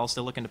Lashrak all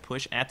still looking to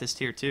push at this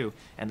tier 2.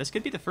 And this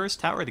could be the first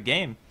tower of the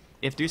game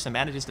if Dusa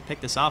manages to pick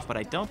this off, but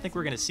I don't think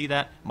we're going to see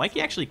that.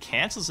 Mikey actually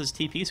cancels his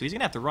TP, so he's going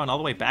to have to run all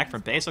the way back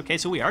from base. Okay,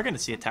 so we are going to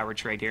see a tower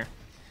trade here.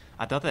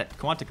 I thought that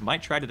Quantic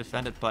might try to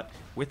defend it, but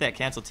with that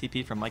canceled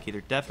TP from Mikey,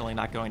 they're definitely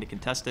not going to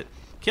contest it.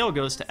 Kill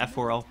goes to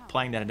F4L,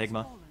 playing that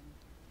Enigma.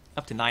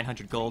 Up to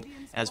 900 gold,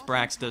 as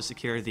Brax does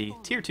secure the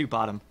tier 2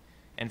 bottom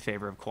in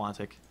favor of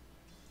Quantic.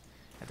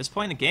 At this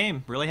point in the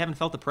game, really haven't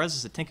felt the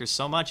presence of Tinker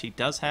so much. He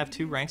does have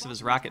 2 ranks of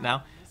his rocket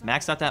now.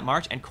 Maxed out that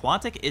March, and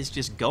Quantic is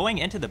just going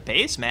into the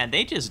base, man.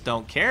 They just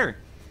don't care.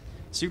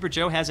 Super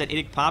Joe has that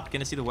Edict popped.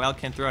 Gonna see the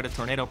Wildkin throw out a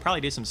Tornado. Probably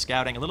do some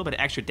scouting. A little bit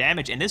of extra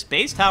damage. And this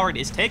base tower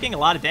is taking a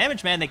lot of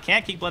damage, man. They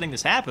can't keep letting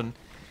this happen.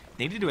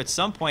 They need to, at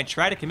some point,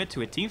 try to commit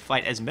to a team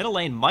fight, as middle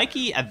lane,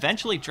 Mikey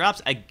eventually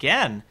drops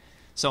again.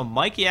 So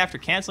Mikey, after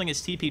canceling his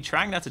TP,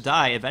 trying not to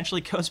die,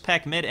 eventually goes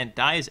back mid and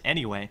dies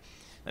anyway.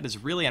 That is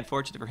really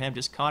unfortunate for him.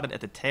 Just caught it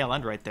at the tail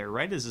end right there,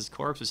 right as his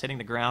corpse was hitting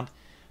the ground.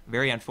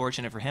 Very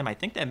unfortunate for him. I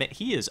think that meant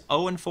he is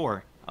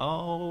 0-4.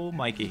 Oh,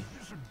 Mikey.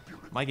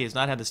 Mikey has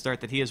not had the start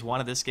that he has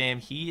wanted this game.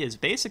 He is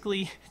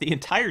basically the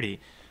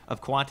entirety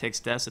of Quantic's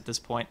deaths at this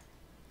point.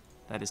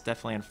 That is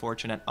definitely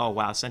unfortunate. Oh,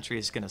 wow. Sentry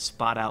is going to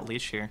spot out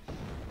Leash here.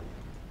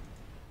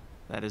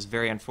 That is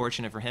very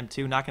unfortunate for him,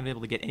 too. Not going to be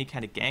able to get any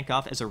kind of gank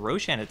off, as a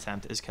Roshan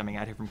attempt is coming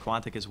out here from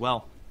Quantic as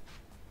well.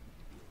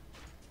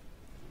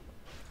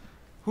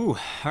 Whew.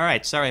 All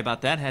right. Sorry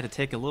about that. Had to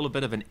take a little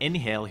bit of an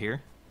inhale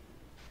here.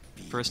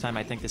 First time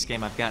I think this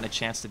game I've gotten a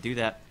chance to do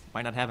that.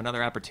 Might not have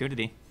another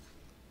opportunity.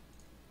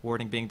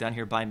 Warding being done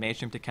here by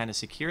Maestrom to kind of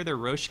secure their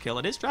Roche kill.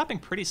 It is dropping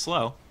pretty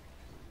slow.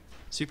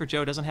 Super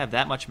Joe doesn't have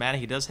that much mana.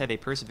 He does have a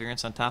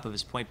Perseverance on top of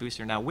his point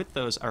booster now with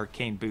those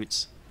Arcane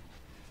boots.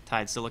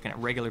 Tide still looking at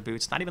regular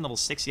boots. Not even level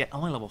 6 yet.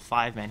 Only level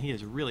 5, man. He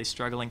is really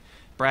struggling.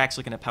 Brax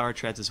looking at power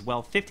treads as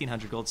well.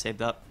 1,500 gold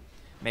saved up.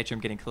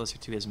 Maestrom getting closer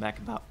to his mech,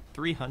 about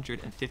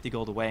 350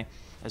 gold away,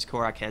 as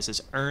Korok has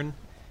his Urn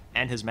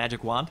and his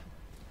Magic Wand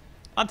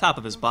on top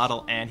of his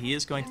bottle, and he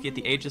is going to get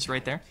the Aegis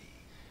right there.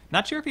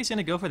 Not sure if he's going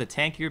to go for the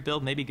tankier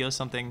build, maybe go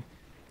something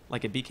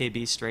like a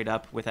BKB straight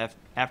up with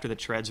after the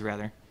treads,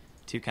 rather,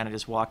 to kind of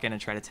just walk in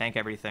and try to tank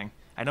everything.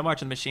 I know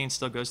March of the Machine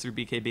still goes through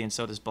BKB, and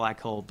so does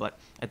Black Hole, but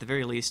at the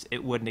very least,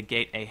 it would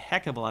negate a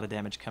heck of a lot of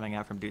damage coming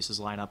out from Dusa's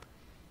lineup.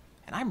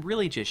 And I'm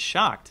really just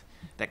shocked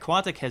that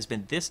Quantic has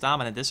been this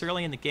dominant this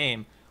early in the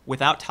game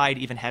without Tide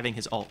even having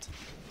his ult.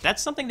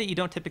 that's something that you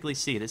don't typically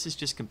see. This is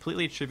just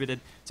completely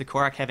attributed to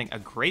Korak having a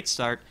great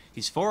start.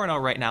 He's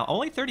 4-0 right now,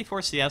 only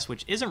 34 CS,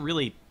 which isn't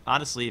really,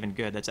 honestly, even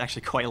good. That's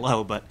actually quite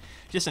low, but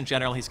just in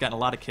general, he's gotten a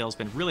lot of kills,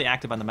 been really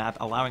active on the map,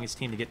 allowing his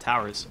team to get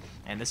towers.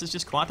 And this is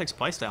just Quantic's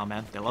playstyle,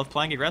 man. They love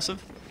playing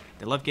aggressive.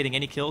 They love getting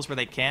any kills where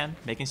they can,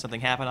 making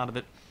something happen out of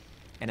it.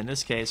 And in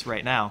this case,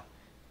 right now,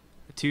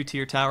 the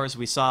 2-tier towers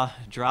we saw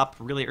drop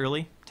really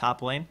early,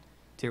 top lane.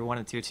 Tier 1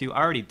 and Tier 2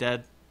 already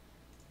dead.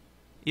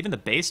 Even the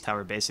base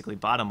tower, basically,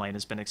 bottom lane,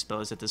 has been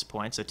exposed at this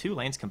point. So 2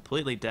 lanes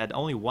completely dead.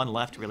 Only 1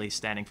 left, really,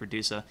 standing for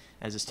Dusa,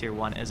 as his Tier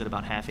 1 is at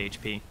about half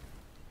HP.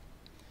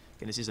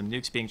 Gonna see some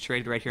nukes being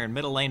traded right here in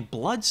middle lane.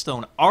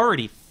 Bloodstone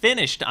already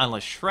finished on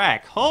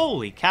Leshrac.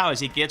 Holy cow, as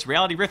he gets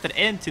reality rifted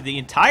into the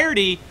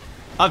entirety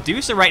of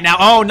Dusa right now.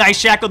 Oh, nice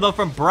shackle, though,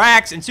 from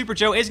Brax. And Super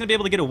Joe is going to be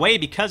able to get away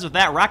because of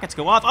that. Rockets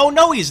go off. Oh,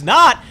 no, he's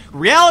not.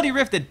 Reality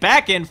rifted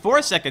back in.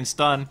 4-second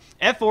stun.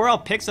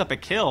 F4L picks up a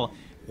kill.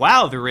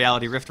 Wow, the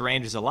Reality Rift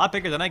range is a lot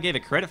bigger than I gave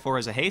it credit for,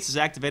 as a haste is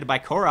activated by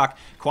Korak.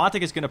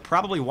 Quantic is going to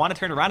probably want to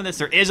turn around in this.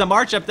 There is a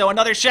march up, though.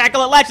 Another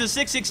shackle. It latches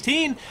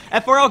 6-16.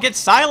 F4L gets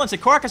silenced,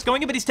 and Korak is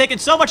going in, but he's taking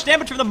so much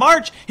damage from the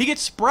march. He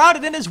gets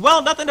sprouted in as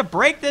well. Nothing to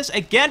break this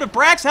again, but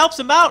Brax helps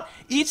him out.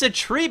 Eats a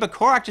tree, but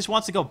Korak just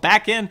wants to go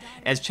back in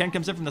as Chen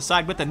comes in from the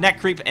side with the neck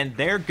creep, and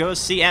there goes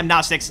CM. Now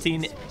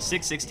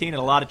 6-16 in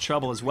a lot of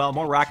trouble as well.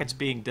 More rockets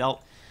being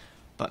dealt,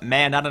 but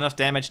man, not enough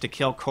damage to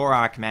kill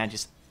Korak, man.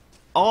 Just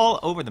all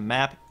over the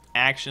map.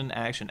 Action,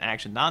 action,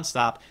 action,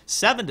 non-stop.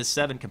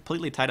 7-7,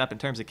 completely tied up in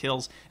terms of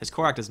kills, as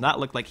Korak does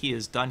not look like he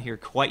is done here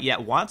quite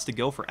yet. Wants to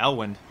go for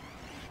Elwind,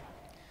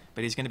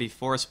 but he's going to be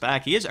forced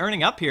back. He is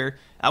earning up here.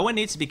 Elwind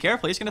needs to be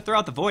careful. He's going to throw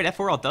out the Void.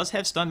 F4L does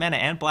have stun mana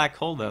and Black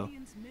Hole, though.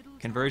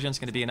 Conversion's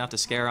going to be enough to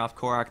scare off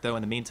Korak, though,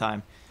 in the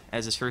meantime,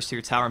 as his first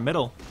tier tower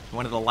middle,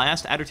 one of the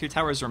last outer tier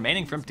towers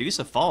remaining from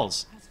Dusa,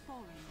 falls.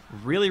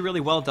 Really, really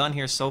well done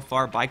here so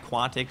far by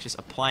Quantic, just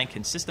applying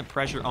consistent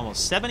pressure.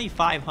 Almost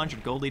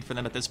 7,500 gold lead for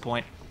them at this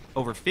point.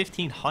 Over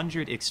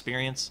 1,500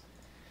 experience.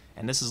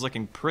 And this is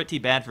looking pretty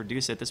bad for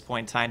Dusa at this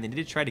point in time. They need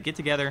to try to get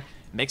together,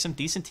 make some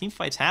decent team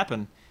fights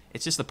happen.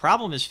 It's just the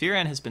problem is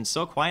Firan has been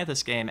so quiet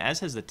this game,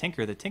 as has the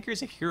Tinker. The Tinker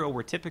is a hero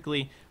where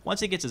typically,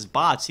 once he gets his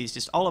bots, he's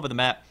just all over the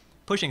map,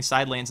 pushing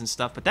side lanes and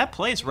stuff. But that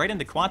plays right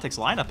into Quantic's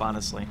lineup,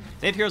 honestly.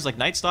 They have heroes like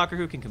Night Stalker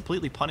who can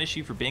completely punish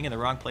you for being in the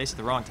wrong place at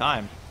the wrong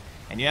time.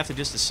 And you have to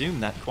just assume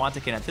that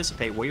Quantic can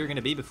anticipate where you're going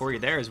to be before you're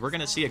there, as we're going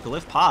to see a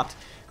glyph popped.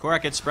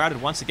 Korak gets sprouted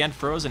once again,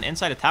 frozen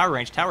inside a tower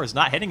range. Tower is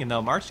not hitting him,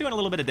 though. March doing a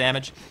little bit of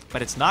damage,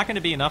 but it's not going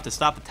to be enough to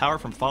stop the tower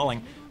from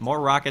falling.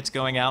 More rockets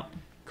going out.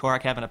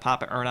 Korak having to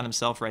pop an urn on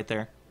himself right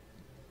there.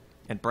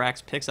 And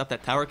Brax picks up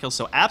that tower kill,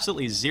 so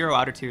absolutely 0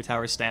 outer tier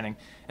towers standing,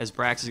 as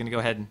Brax is going to go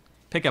ahead and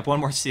pick up one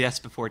more CS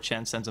before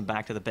Chen sends him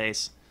back to the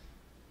base.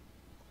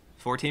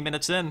 14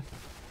 minutes in.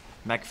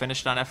 Mech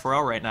finished on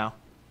F4L right now.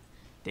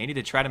 They need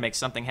to try to make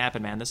something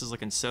happen, man. This is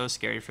looking so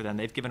scary for them.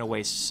 They've given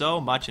away so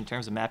much in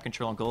terms of map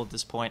control and gold at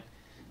this point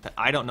that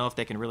I don't know if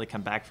they can really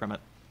come back from it.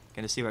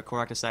 Going to see what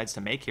Korak decides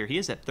to make here. He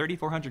is at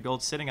 3,400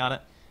 gold sitting on it.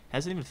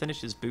 Hasn't even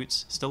finished his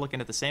boots. Still looking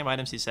at the same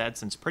items he's had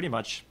since pretty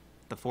much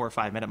the 4 or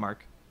 5 minute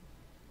mark.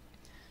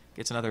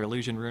 Gets another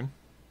illusion rune.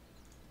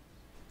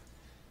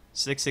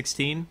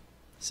 6-16,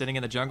 sitting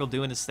in the jungle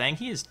doing his thing.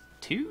 He is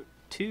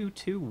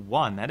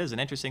 2-2-2-1. That is an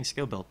interesting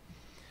skill build.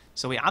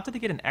 So we opted to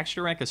get an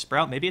extra rank of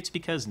Sprout. Maybe it's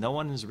because no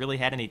one has really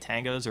had any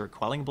Tangos or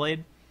Quelling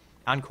Blade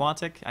on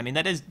Quantic. I mean,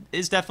 that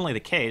is definitely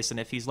the case, and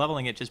if he's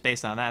leveling it just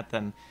based on that,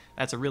 then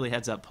that's a really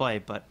heads-up play.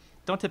 But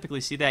don't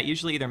typically see that.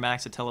 Usually either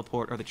max a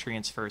teleport or the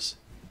treants first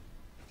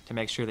to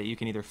make sure that you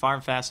can either farm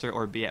faster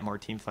or be at more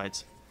team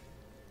fights.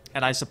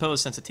 And I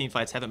suppose since the team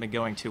fights haven't been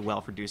going too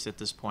well for Dusa at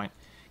this point,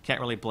 can't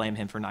really blame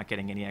him for not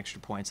getting any extra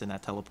points in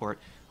that teleport.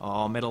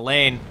 Oh, middle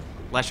lane.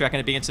 Leshrac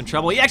going to be in some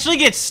trouble. He actually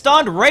gets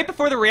stunned right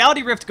before the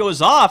Reality Rift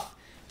goes off.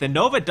 The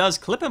Nova does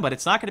clip him, but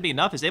it's not going to be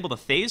enough. He's able to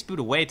phase boot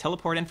away,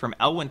 teleport in from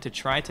Elwind to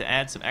try to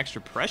add some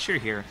extra pressure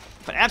here.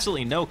 But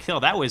absolutely no kill.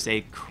 That was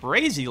a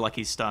crazy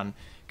lucky stun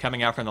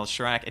coming out from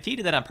Leshrac. If he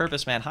did that on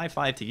purpose, man, high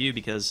five to you,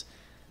 because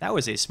that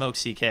was a smoke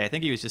CK. I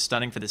think he was just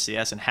stunning for the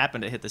CS and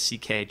happened to hit the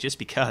CK just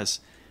because,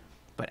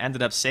 but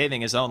ended up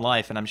saving his own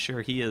life, and I'm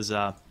sure he is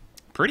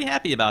pretty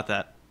happy about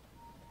that.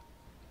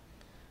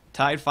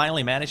 Tide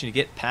finally managing to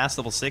get past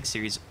level 6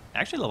 here. He's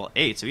actually level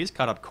 8, so he's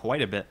caught up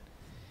quite a bit.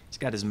 He's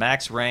got his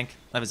max rank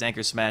of his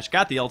Anchor Smash,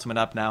 got the ultimate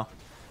up now,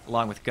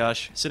 along with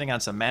Gush, sitting on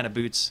some mana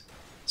boots.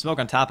 Smoke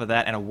on top of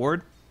that, and a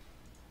ward.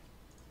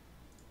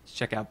 Let's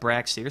check out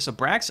Brax here. So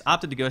Brax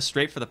opted to go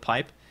straight for the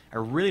pipe. I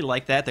really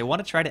like that. They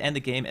want to try to end the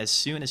game as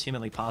soon as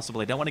humanly possible.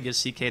 They don't want to give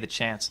CK the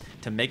chance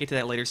to make it to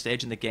that later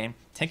stage in the game.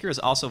 Tinker is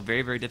also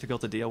very, very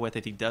difficult to deal with.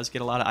 If he does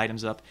get a lot of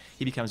items up,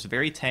 he becomes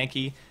very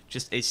tanky.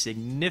 Just a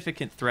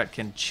significant threat.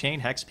 Can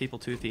chain hex people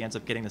too if he ends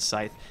up getting the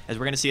scythe. As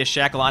we're going to see a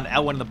shackle on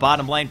Elwind in the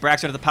bottom lane.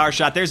 Brax under the power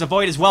shot. There's a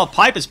void as well.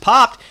 Pipe is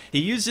popped. He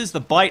uses the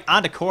bite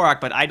onto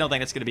Korak, but I don't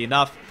think that's going to be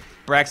enough.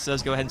 Brax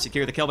does go ahead and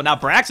secure the kill, but now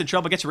Brax in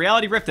trouble, gets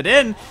reality rifted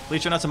in.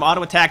 Leech on some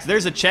auto attacks.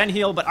 There's a Chen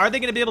heal, but are they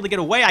going to be able to get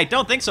away? I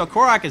don't think so.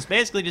 Korok has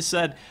basically just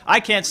said, I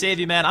can't save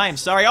you, man. I am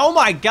sorry. Oh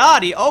my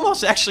god, he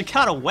almost actually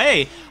got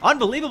away.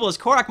 Unbelievable, as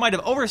Korok might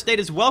have overstayed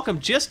his welcome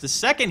just a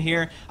second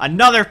here.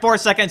 Another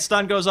 4-second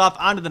stun goes off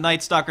onto the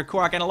Night Stalker.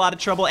 Korok in a lot of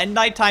trouble, and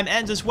nighttime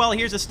ends as well.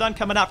 Here's a stun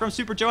coming out from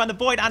Super Joe on the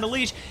Void on the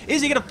Leech.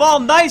 Is he going to fall?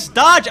 Nice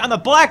dodge on the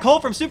Black Hole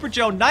from Super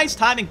Joe. Nice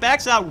timing.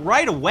 Backs out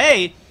right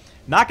away.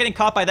 Not getting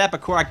caught by that,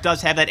 but Korok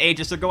does have that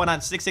Aegis. They're going on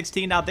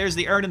 6-16 now. There's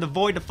the Urn and the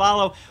Void to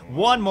follow.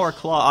 One more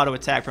Claw auto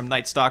attack from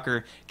Night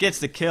Stalker. Gets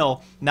the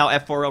kill. Now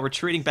F4L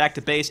retreating back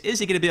to base. Is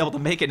he going to be able to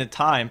make it in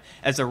time,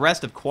 as the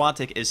rest of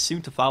Quantic is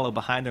soon to follow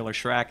behind their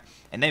Leshrac,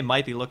 and they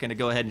might be looking to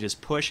go ahead and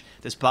just push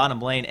this bottom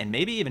lane and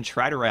maybe even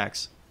try to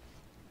Rax.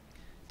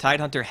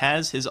 Tidehunter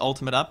has his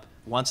ultimate up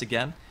once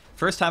again.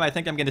 First time I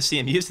think I'm going to see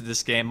him use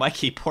this game.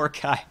 Mikey, poor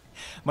guy.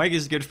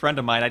 Mikey's a good friend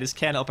of mine. I just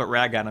can't help but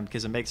rag on him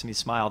because it makes me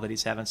smile that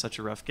he's having such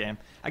a rough game.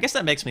 I guess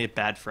that makes me a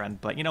bad friend,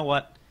 but you know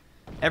what?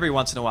 Every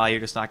once in a while, you're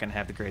just not going to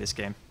have the greatest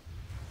game.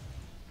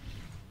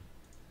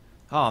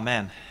 Oh,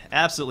 man.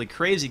 Absolutely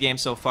crazy game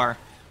so far.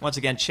 Once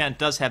again, Chen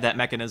does have that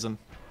mechanism.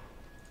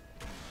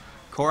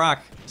 Korok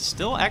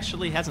still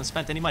actually hasn't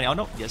spent any money. Oh,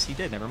 no. Yes, he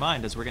did. Never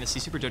mind, as we're going to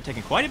see Super Joe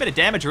taking quite a bit of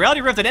damage.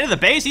 Reality Rift at the end of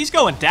the base. He's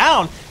going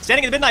down.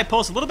 Standing in the Midnight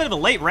Pulse. A little bit of a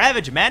late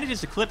Ravage.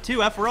 Manages to clip too.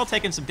 F4L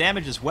taking some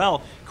damage as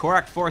well.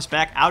 Korok forced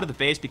back out of the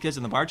base because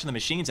of the March of the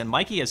Machines, and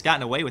Mikey has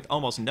gotten away with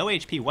almost no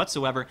HP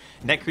whatsoever.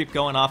 Net creep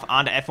going off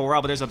onto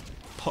F4L, but there's a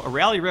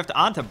Reality Rift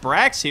onto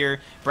Brax here.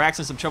 Brax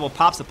in some trouble,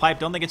 pops the pipe.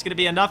 Don't think it's going to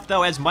be enough,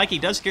 though, as Mikey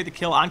does secure the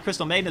kill on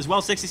Crystal Maiden as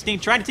well.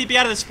 6-16 trying to TP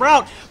out of the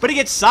Sprout, but he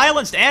gets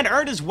silenced and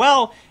earned as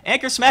well.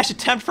 Anchor Smash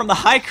attempt from the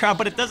high ground,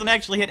 but it doesn't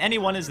actually hit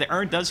anyone as the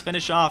Urn does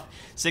finish off.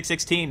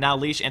 6-16, now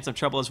Leash in some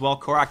trouble as well.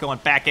 Korok going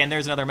back in.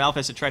 There's another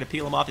Malphus to try to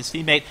peel him off his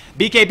teammate.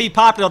 BKB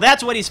popped, though.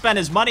 That's what he spent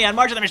his money on.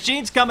 March of the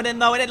Machines coming in,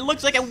 though, and it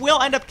looks like it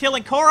will end up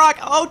killing Korok.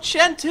 Oh,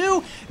 Chen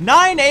too.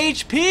 9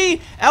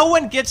 HP.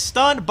 Elwyn gets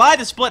stunned by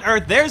the Split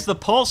Earth. There's the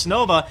Pulse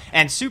Nova,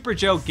 and Super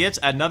Joe gets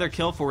another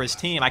kill for his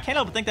team. I can't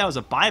help but think that was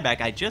a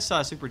buyback. I just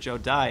saw Super Joe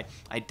die.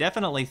 I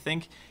definitely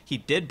think he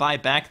did buy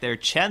back there.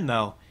 Chen,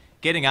 though,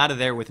 getting out of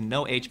there with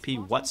no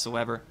HP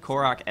whatsoever.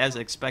 Korok, as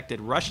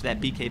expected, rushed that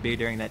BKB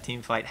during that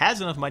team fight.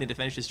 Has enough money to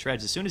finish his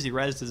treads as soon as he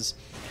reses.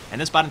 And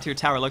this bottom tier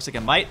tower looks like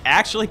it might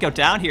actually go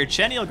down here.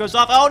 Chenniel goes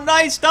off. Oh,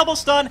 nice! Double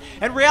stun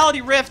and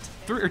Reality Rift.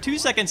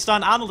 2-second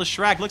stun on the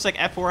Leshrac. Looks like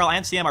F4L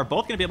and CM are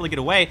both going to be able to get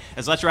away,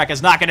 as Leshrac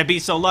is not going to be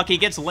so lucky.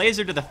 Gets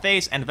lasered to the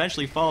face and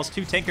eventually falls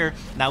to Tinker.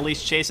 Now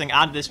Leash chasing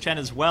onto this Chen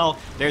as well.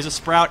 There's a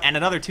Sprout and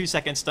another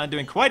 2-second stun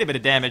doing quite a bit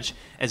of damage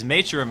as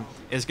Matrim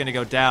is going to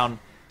go down.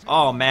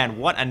 Oh man,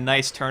 what a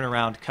nice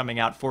turnaround coming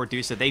out for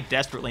Dusa. They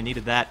desperately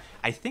needed that.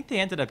 I think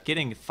they ended up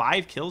getting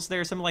 5 kills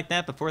there, something like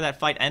that, before that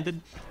fight ended.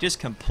 Just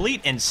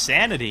complete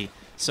insanity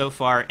so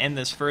far in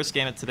this first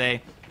game of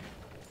today.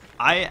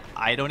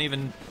 I don't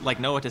even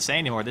know what to say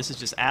anymore. This is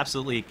just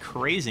absolutely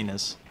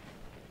craziness.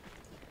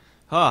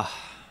 Oh,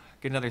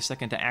 get another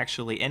second to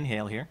actually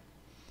inhale here.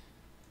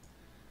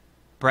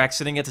 Brax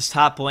sitting at this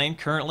top lane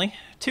currently,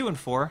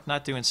 2-4,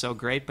 not doing so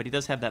great, but he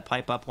does have that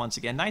pipe up once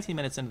again. 19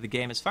 minutes into the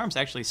game, his farm's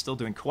actually still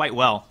doing quite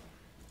well.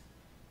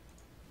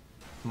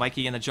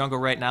 Mikey in the jungle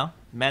right now,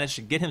 managed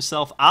to get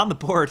himself on the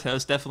board. That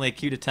was definitely a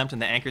cute attempt in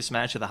the Anchor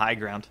Smash to the high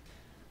ground.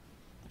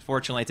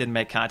 Unfortunately, it didn't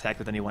make contact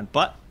with anyone,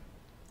 but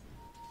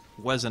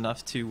was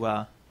enough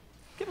to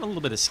give him a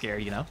little bit of scare,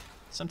 you know.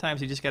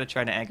 Sometimes you just got to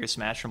try to Anchor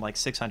Smash from like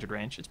 600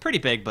 range. It's pretty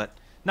big, but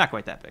not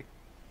quite that big.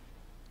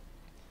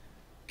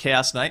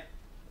 Chaos Knight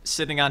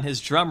sitting on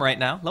his drum right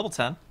now, level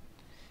 10.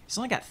 He's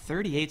only got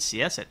 38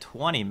 CS at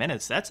 20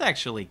 minutes. That's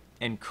actually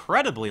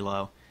incredibly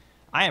low.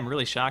 I am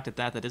really shocked at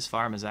that his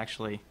farm is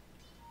actually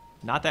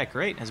not that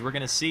great, as we're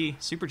going to see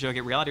Super Joe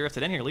get Reality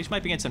Rifted in here. Leash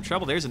might be in some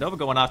trouble. There's a Nova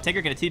going off.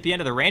 Tinker going to TP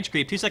into the range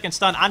creep. 2-second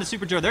stun onto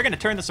Super Joe. They're going to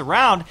turn this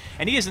around,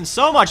 and he is in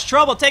so much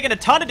trouble, taking a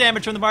ton of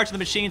damage from the March of the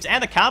Machines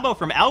and the combo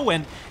from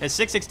Elwyn, as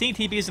 6-16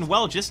 TPs in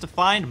well just to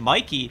find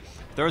Mikey.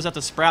 Throws out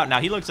the Sprout.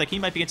 Now he looks like he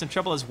might be in some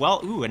trouble as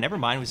well. Ooh, and never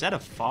mind. Was that a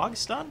fog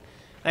stun?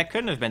 That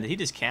couldn't have been. Did he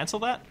just cancel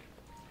that?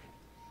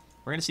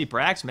 We're going to see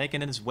Brax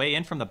making his way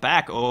in from the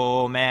back.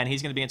 Oh, man,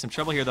 he's going to be in some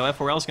trouble here, though.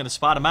 F4L is going to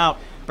spot him out.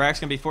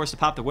 Brax going to be forced to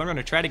pop the Windrunner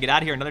to try to get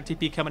out of here. Another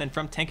TP coming in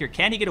from Tinker.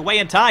 Can he get away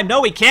in time?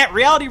 No, he can't.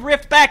 Reality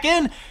Rift back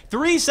in.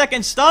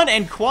 3-second stun,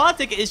 and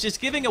Quantic is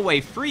just giving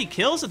away free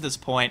kills at this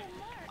point.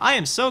 I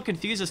am so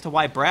confused as to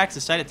why Brax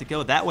decided to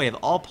go that way of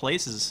all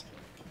places.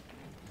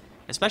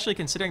 Especially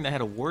considering they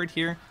had a ward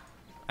here.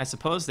 I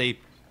suppose they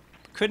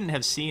couldn't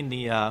have seen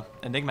the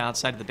Enigma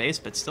outside of the base,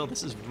 but still,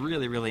 this is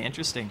really, really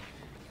interesting.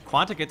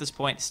 Quantic at this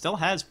point still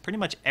has pretty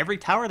much every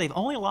tower. They've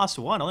only lost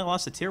one, only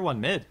lost the tier 1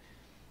 mid.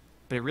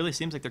 But it really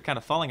seems like they're kind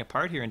of falling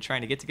apart here and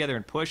trying to get together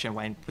and push. And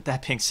with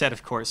that being said,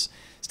 of course,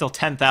 still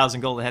 10,000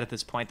 gold ahead at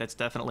this point. That's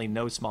definitely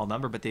no small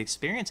number, but the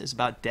experience is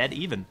about dead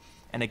even.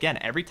 And again,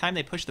 every time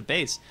they push the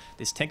base,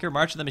 this Tinker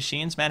March of the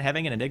Machines, man,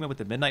 having an Enigma with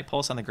the Midnight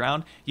Pulse on the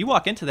ground, you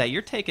walk into that,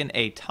 you're taking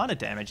a ton of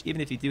damage, even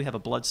if you do have a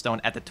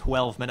Bloodstone at the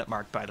 12-minute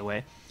mark, by the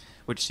way,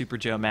 which Super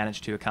Joe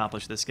managed to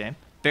accomplish this game.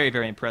 Very,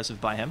 very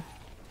impressive by him.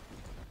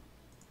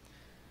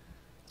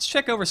 Let's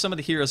check over some of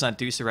the heroes on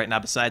Dusa right now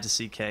besides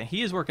the CK.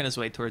 He is working his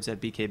way towards that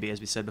BKB, as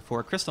we said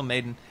before. Crystal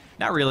Maiden,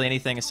 not really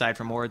anything aside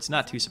from wards.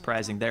 Not too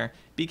surprising there.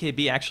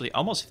 BKB actually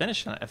almost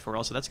finished on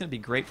F4L, so that's going to be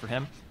great for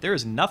him. There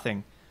is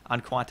nothing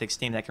on Quantic's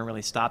team that can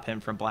really stop him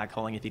from black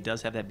holing if he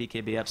does have that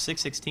BKB up.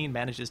 616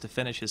 manages to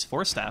finish his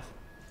 4-staff.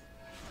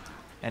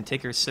 And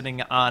Ticker's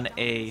sitting on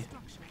a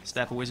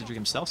Staff of Wizardry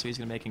himself, so he's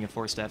going to be making a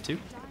 4-staff too.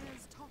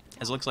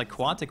 As it looks like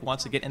Quantic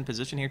wants to get in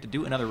position here to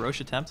do another Roche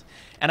attempt.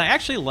 And I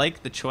actually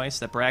like the choice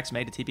that Brax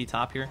made to TP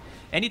top here.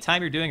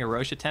 Anytime you're doing a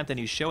Roche attempt and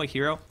you show a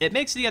hero, it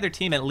makes the other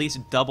team at least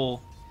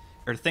double,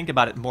 or think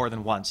about it more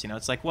than once. You know,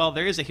 it's like, well,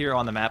 there is a hero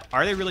on the map.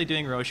 Are they really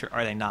doing Roche or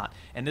are they not?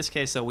 In this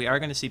case, though, we are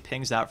going to see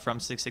pings out from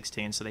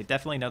 616, so they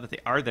definitely know that they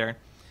are there,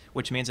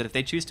 which means that if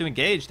they choose to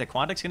engage, that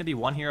Quantic's going to be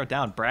one hero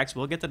down. Brax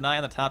will get the deny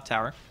on the top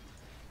tower.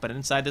 But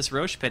inside this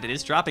Roche pit, it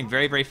is dropping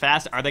very, very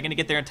fast. Are they going to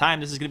get there in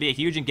time? This is going to be a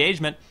huge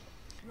engagement.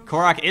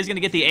 Korok is going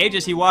to get the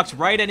Aegis. He walks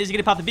right in. He's going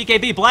to pop the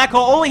BKB. Black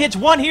Hole only hits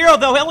one hero,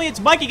 though. Only hits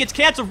Mikey. Gets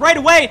canceled right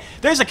away.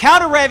 There's a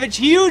counter Ravage.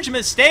 Huge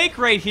mistake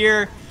right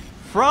here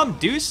from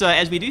Dusa,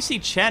 as we do see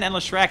Chen and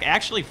Leshrac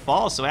actually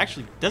fall. So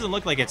actually doesn't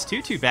look like it's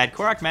too bad.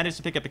 Korok managed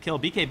to pick up a kill.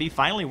 BKB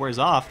finally wears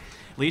off.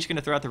 Leash going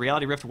to throw out the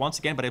Reality Rift once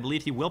again, but I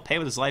believe he will pay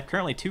with his life.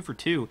 Currently 2 for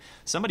 2.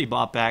 Somebody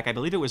bought back. I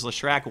believe it was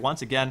Leshrac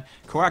once again.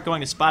 Korok going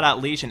to spot out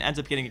Leash and ends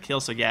up getting a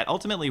kill. So yeah, it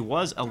ultimately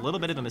was a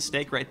little bit of a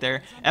mistake right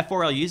there.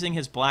 F4L using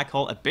his Black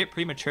Hole a bit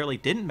prematurely.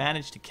 Didn't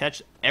manage to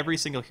catch every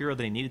single hero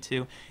that he needed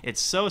to.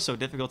 It's so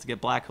difficult to get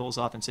Black Holes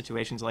off in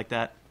situations like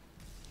that.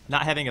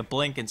 Not having a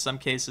blink in some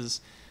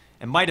cases,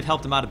 it might have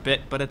helped him out a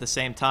bit, but at the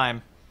same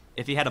time,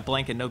 if he had a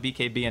blink and no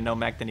BKB and no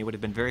mech, then he would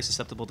have been very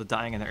susceptible to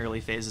dying in the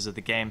early phases of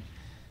the game.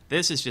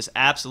 This is just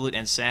absolute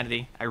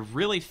insanity. I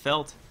really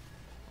felt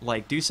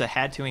like Dusa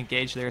had to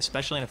engage there,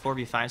 especially in a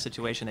 4v5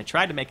 situation. They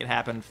tried to make it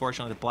happen.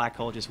 Unfortunately, the Black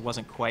Hole just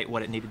wasn't quite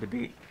what it needed to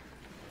be.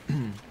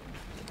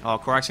 Oh,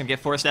 Korok's going to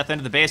get 4-staff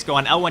into the base. Go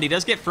on L1. He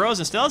does get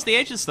frozen. Still has the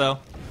Aegis, though.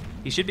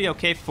 He should be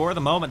okay for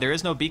the moment. There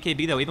is no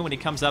BKB, though. Even when he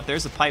comes up,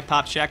 there's a pipe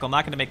pop shackle.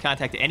 Not going to make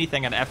contact to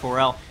anything on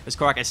F4L. This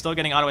Korok is still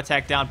getting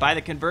auto-attacked down by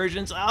the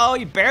conversions. Oh,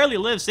 he barely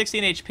lives.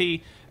 16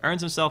 HP.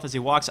 Earns himself as he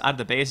walks out of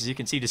the base. As you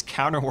can see, just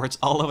counter wards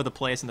all over the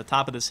place on the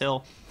top of this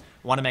hill.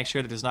 Want to make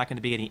sure that there's not going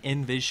to be any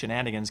invis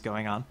shenanigans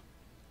going on.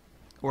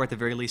 Or at the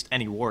very least,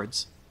 any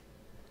wards.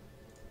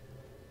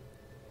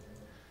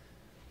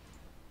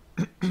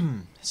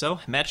 So,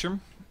 Metrum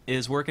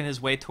is working his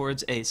way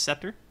towards a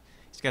Scepter.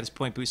 He's got his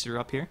point booster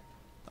up here.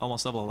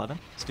 Almost level 11.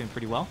 He's doing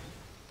pretty well.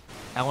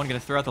 That one going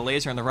to throw out the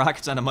laser and the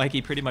rockets onto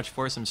Mikey. Pretty much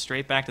force him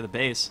straight back to the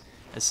base.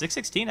 As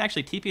 616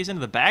 actually TPs into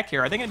the back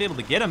here. Are they going to be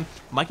able to get him?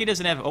 Mikey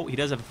doesn't have... Oh, he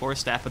does have a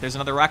 4-staff, but there's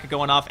another rocket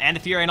going off. And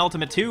the Fury and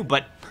ultimate too,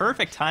 but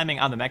perfect timing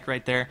on the mech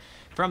right there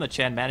from the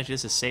Chen.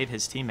 Manages to save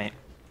his teammate.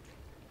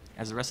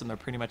 As the rest of them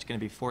are pretty much going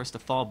to be forced to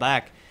fall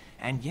back.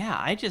 And yeah,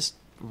 I just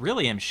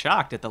really am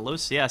shocked at the low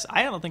CS.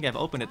 I don't think I've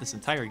opened it this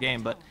entire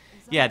game, but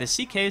yeah, the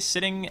CK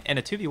sitting in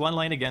a 2v1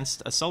 lane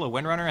against a solo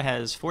Windrunner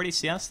has 40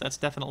 CS. That's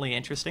definitely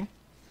interesting.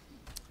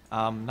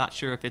 Not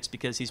sure if it's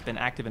because he's been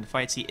active in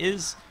fights. He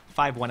is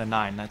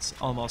 5-1-9. That's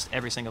almost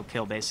every single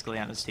kill basically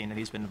on his team that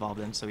he's been involved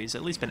in, so he's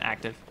at least been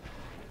active.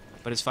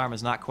 But his farm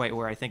is not quite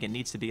where I think it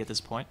needs to be at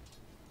this point.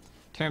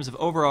 In terms of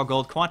overall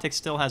gold, Quantic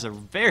still has a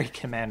very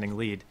commanding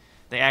lead.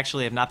 They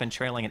actually have not been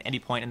trailing at any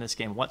point in this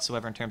game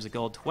whatsoever in terms of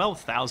gold.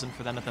 12,000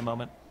 for them at the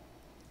moment.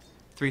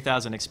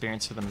 3,000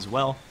 experience for them as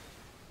well.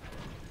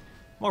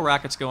 More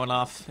rockets going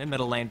off in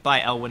middle lane by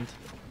Elwind.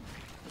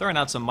 Throwing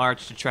out some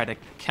March to try to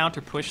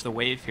counter-push the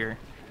wave here.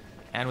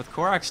 And with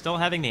Korok still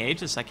having the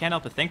Aegis, I can't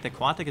help but think that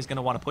Quantic is going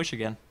to want to push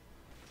again.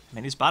 I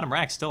mean, these bottom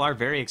racks still are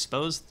very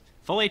exposed.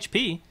 Full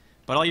HP,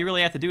 but all you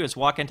really have to do is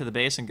walk into the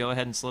base and go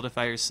ahead and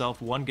solidify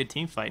yourself one good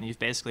team fight, and you've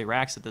basically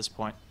racks at this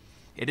point.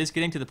 It is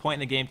getting to the point in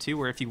the game, too,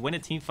 where if you win a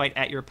team fight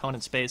at your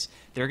opponent's base,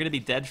 they're going to be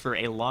dead for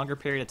a longer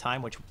period of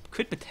time, which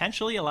could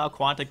potentially allow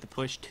Quantic to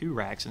push 2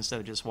 racks instead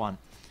of just 1.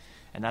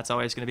 And that's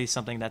always going to be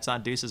something that's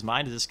on Deuce's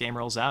mind as this game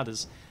rolls out,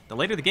 is the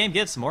later the game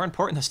gets, the more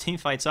important those team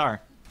fights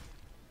are.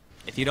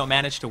 If you don't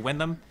manage to win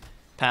them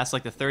past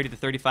like the 30 to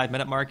 35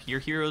 minute mark,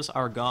 your heroes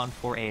are gone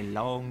for a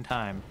long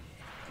time.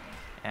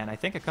 And I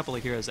think a couple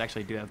of heroes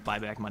actually do have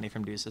buyback money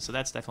from Dusa, so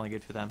that's definitely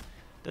good for them.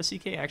 Does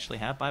CK actually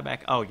have buyback?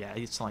 Oh yeah,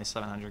 he's only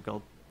 700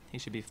 gold. He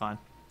should be fine.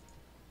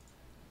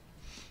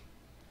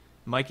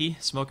 Mikey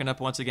smoking up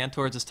once again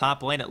towards his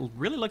top lane. It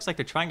really looks like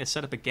they're trying to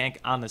set up a gank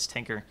on this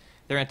Tinker.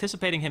 They're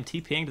anticipating him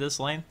TPing to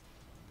this lane.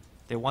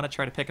 They want to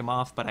try to pick him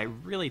off, but I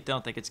really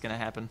don't think it's going to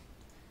happen.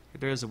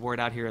 There is a ward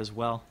out here as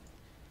well.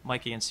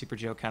 Mikey and Super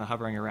Joe kind of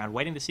hovering around,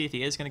 waiting to see if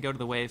he is going to go to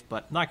the wave,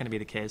 but not going to be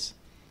the case.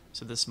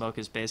 So this smoke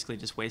is basically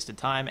just wasted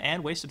time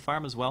and wasted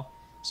farm as well.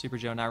 Super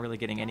Joe not really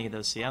getting any of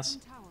those CS.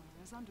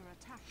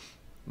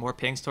 More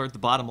pings towards the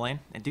bottom lane,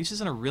 and Deuce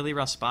is in a really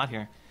rough spot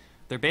here.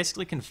 They're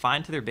basically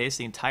confined to their base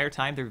the entire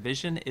time. Their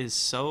vision is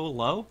so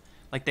low.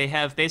 Like, they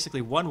have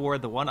basically one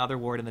ward, the one other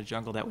ward in the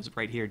jungle that was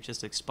right here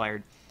just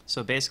expired.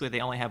 So basically they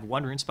only have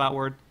one rune spot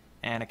ward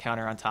and a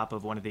counter on top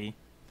of one of the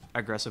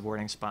aggressive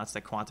warding spots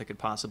that Quantic could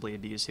possibly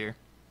abuse here.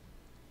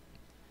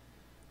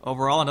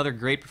 Overall, another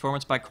great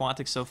performance by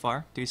Quantic so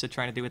far. Dusa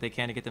trying to do what they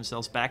can to get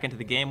themselves back into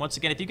the game. Once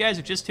again, if you guys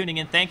are just tuning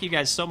in, thank you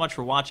guys so much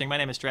for watching. My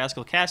name is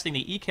Draskyl, casting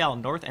the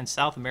ECAL North and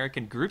South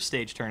American Group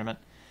Stage Tournament.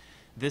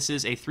 This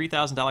is a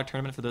 $3,000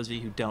 tournament for those of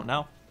you who don't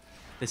know.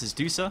 This is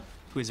Dusa,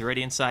 who is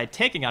already inside,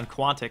 taking on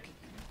Quantic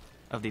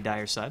of the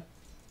Dire side.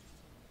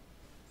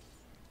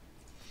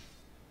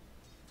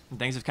 And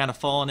things have kind of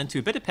fallen into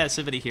a bit of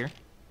passivity here.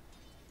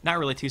 Not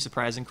really too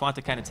surprising.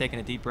 Quantic kind of taking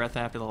a deep breath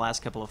after the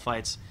last couple of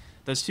fights.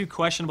 Those two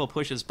questionable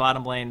pushes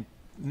bottom lane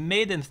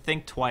made them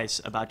think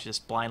twice about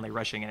just blindly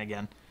rushing in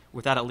again,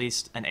 without at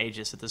least an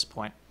Aegis at this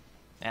point.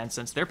 And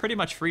since they're pretty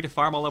much free to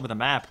farm all over the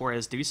map,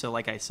 whereas Dusa,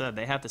 like I said,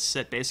 they have to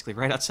sit basically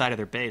right outside of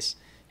their base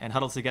and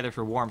huddle together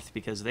for warmth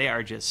because they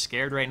are just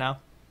scared right now.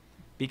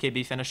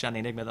 BKB finished on the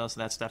Enigma though, so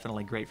that's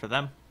definitely great for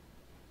them.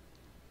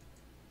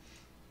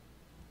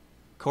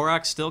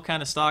 Korok still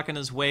kind of stalking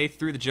his way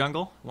through the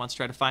jungle, wants to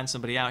try to find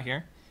somebody out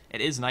here. It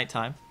is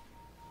nighttime,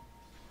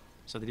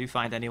 so if they do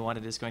find anyone,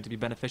 it is going to be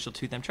beneficial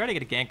to them. Try to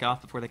get a gank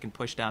off before they can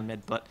push down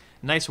mid, but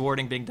nice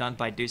warding being done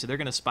by Dusa. They're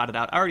going to spot it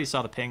out. I already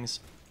saw the pings,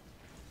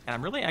 and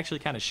I'm really actually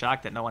kind of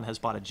shocked that no one has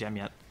bought a gem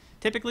yet.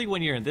 Typically,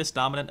 when you're in this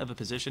dominant of a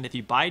position, if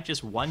you buy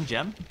just one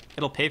gem,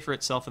 it'll pay for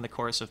itself in the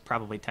course of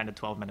probably 10 to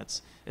 12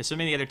 minutes.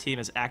 Assuming the other team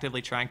is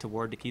actively trying to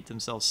ward to keep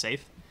themselves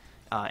safe,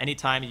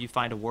 anytime you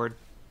find a ward,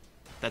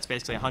 that's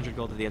basically 100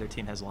 gold that the other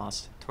team has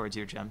lost towards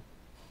your gem.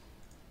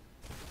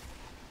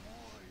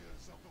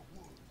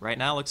 Right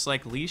now, looks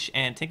like Leash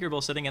and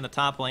Tinkerbell sitting in the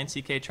top lane.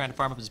 CK trying to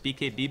farm up his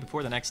BKB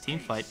before the next team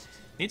fight.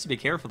 Needs to be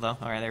careful, though.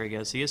 All right, there he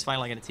goes. He is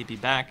finally going to TP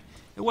back.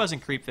 It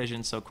wasn't creep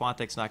vision, so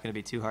Quantic's not going to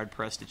be too hard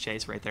pressed to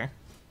chase right there.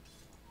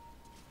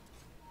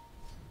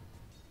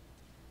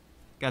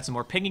 Got some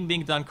more pinging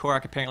being done.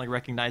 Korok apparently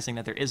recognizing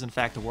that there is, in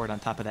fact, a ward on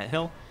top of that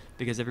hill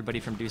because everybody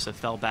from Dusa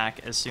fell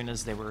back as soon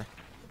as they were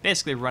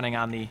basically running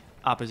on the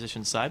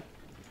opposition side.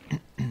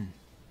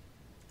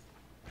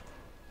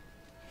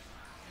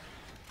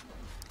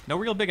 No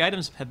real big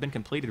items have been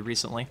completed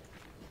recently,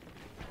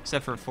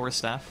 except for a Force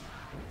Staff.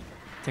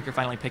 Tinker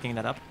finally picking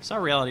that up. Saw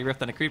Reality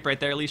Rift on a creep right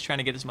there, at least trying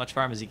to get as much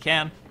farm as he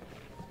can.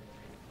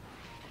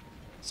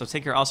 So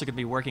Tinker also going to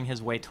be working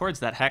his way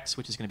towards that Hex,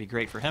 which is going to be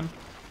great for him.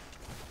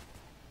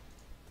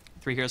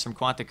 3 heroes from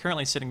Quantic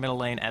currently sitting middle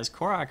lane as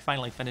Korok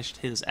finally finished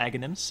his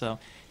Aghanims, so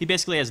he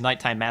basically has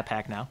nighttime map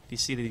hack now. If you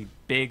see the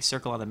big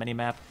circle on the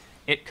minimap,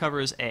 it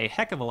covers a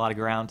heck of a lot of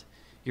ground.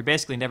 You're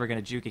basically never going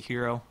to juke a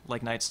hero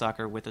like Night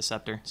Stalker with a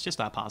Scepter. It's just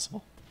not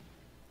possible.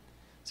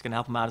 It's going to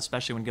help him out,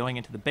 especially when going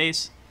into the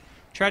base.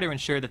 Try to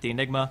ensure that the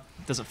Enigma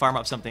doesn't farm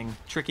up something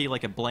tricky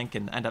like a Blink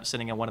and end up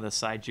sitting in one of the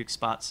side juke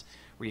spots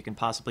where you can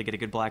possibly get a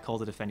good black hole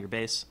to defend your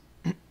base.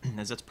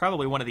 As that's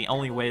probably one of the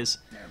only ways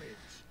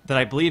that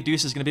I believe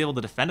Deuce is going to be able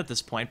to defend at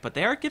this point, but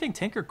they are giving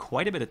Tinker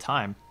quite a bit of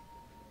time.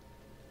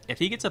 If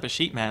he gets up a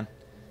sheet, man,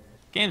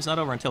 game's not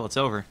over until it's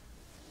over.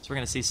 So we're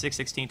going to see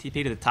 616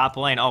 TP to the top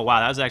lane. Oh,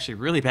 wow, that was actually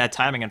really bad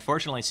timing.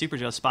 Unfortunately, Super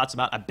Joe spots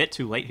him out a bit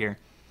too late here.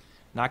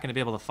 Not going to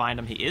be able to find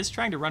him. He is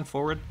trying to run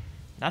forward.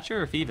 Not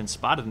sure if he even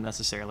spotted him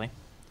necessarily.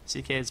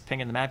 CK is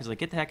pinging the map. He's like,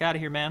 get the heck out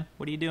of here, man.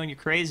 What are you doing? You're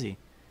crazy.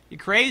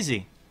 You're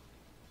crazy.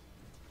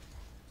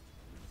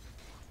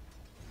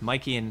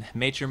 Mikey and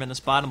Matrim in this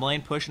bottom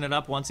lane, pushing it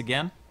up once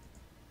again.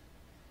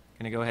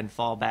 Going to go ahead and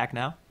fall back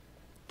now.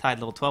 Tied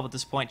level 12 at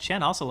this point.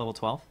 Chen also level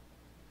 12.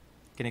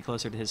 Getting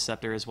closer to his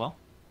Scepter as well.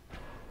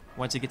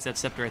 Once he gets that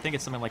Scepter, I think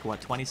it's something like,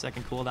 what,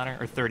 20-second cooldown?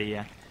 Or 30,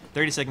 yeah.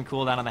 30-second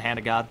cooldown on the Hand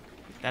of God.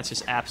 That's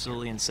just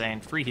absolutely insane.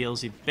 Free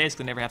heals. You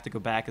basically never have to go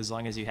back as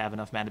long as you have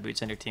enough mana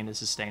boots on your team to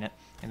sustain it.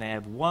 And they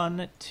have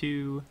only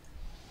 2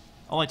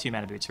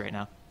 mana boots right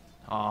now.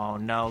 Oh,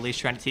 no. Lee's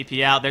trying to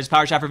TP out. There's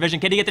Power Shot for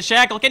Vision. Can he get the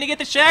Shackle? Can he get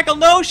the Shackle?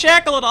 No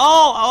Shackle at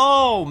all!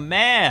 Oh,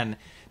 man.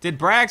 Did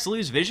Brax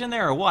lose vision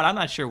there or what? I'm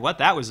not sure what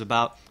that was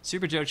about.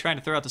 Super Joe trying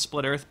to throw out the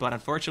Split Earth, but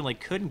unfortunately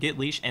couldn't get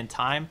Leash in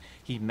time.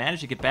 He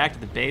managed to get back to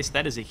the base.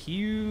 That is a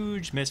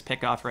huge miss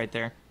pickoff right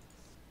there.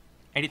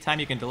 Anytime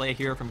you can delay a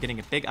hero from getting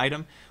a big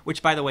item,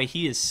 which, by the way,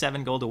 he is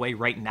 7 gold away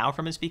right now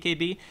from his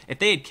BKB. If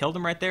they had killed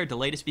him right there,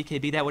 delayed his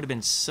BKB, that would have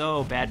been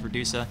so bad for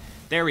Dusa.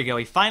 There we go.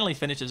 He finally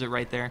finishes it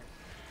right there.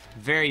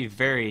 Very,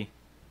 very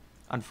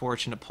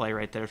unfortunate play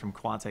right there from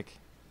Quantic.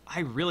 I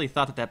really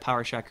thought that that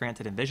Power Shot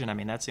granted him vision. I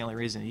mean, that's the only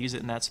reason to use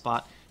it in that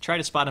spot. Try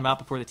to spot him out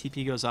before the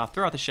TP goes off.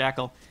 Throw out the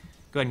Shackle.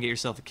 Go ahead and get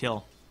yourself a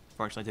kill.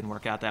 Fortunately, it didn't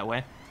work out that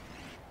way.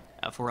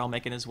 Forel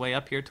making his way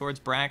up here towards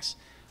Brax.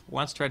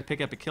 Wants to try to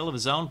pick up a kill of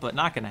his own, but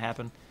not going to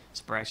happen.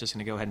 So Brax just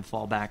going to go ahead and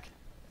fall back.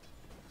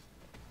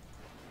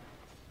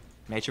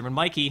 Matrim and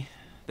Mikey,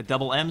 the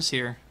double M's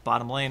here,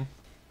 bottom lane.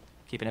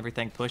 Keeping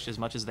everything pushed as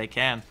much as they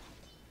can.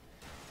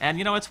 And,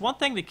 you know, it's one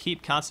thing to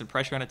keep constant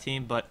pressure on a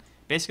team, but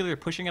basically they're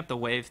pushing up the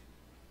wave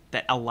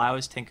that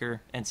allows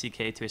Tinker and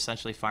CK to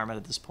essentially farm it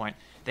at this point.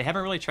 They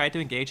haven't really tried to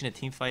engage into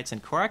team fights,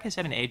 and Korok has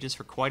had an Aegis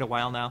for quite a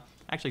while now.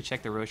 Actually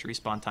checked the Roche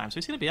respawn time, so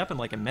he's going to be up in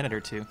like a minute or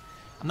two.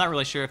 I'm not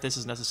really sure if this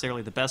is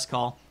necessarily the best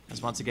call,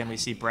 as once again we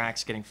see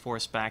Brax getting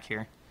forced back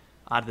here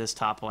out of this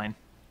top lane.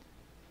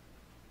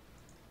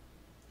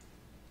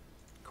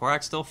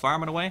 Korok still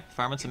farming away,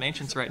 farming some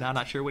Ancients right now,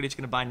 not sure what he's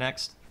going to buy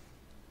next.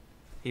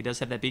 He does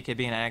have that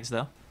BKB and Ags,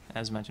 though,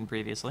 as mentioned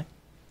previously.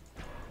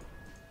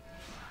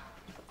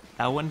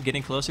 Elwyn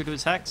getting closer to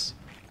his Hex.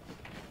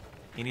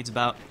 He needs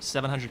about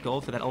 700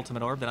 gold for that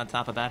ultimate orb. Then on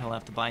top of that, he'll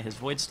have to buy his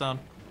Void Stone.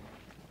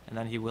 And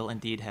then he will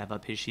indeed have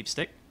up his Sheep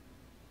Stick.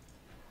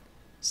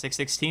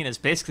 616 has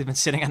basically been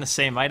sitting on the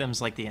same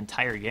items like the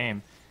entire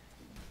game.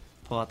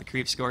 Pull out the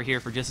creep score here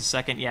for just a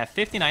second. Yeah,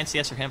 59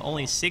 CS for him,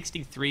 only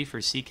 63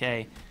 for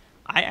CK.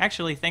 I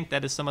actually think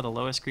that is some of the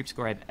lowest creep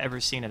score I've ever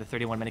seen at a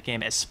 31-minute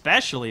game,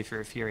 especially for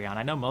a Furion.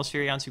 I know most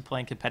Furions who play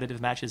in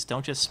competitive matches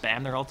don't just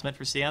spam their ultimate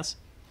for CS.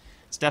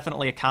 It's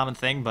definitely a common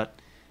thing, but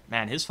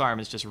man, his farm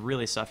is just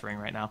really suffering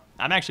right now.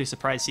 I'm actually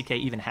surprised CK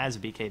even has a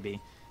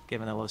BKB,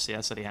 given the low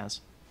CS that he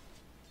has.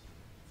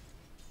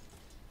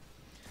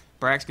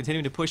 Brax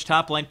continuing to push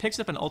top lane, picks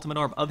up an ultimate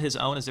orb of his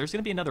own, as there's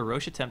going to be another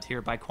Roche attempt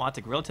here by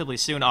Quantic relatively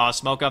soon. Oh,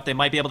 smoke up. They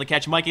might be able to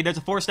catch Mikey. There's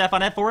a 4-staff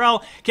on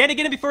F4L. Can he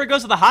get him before he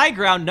goes to the high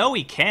ground? No,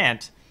 he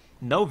can't.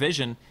 No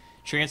vision.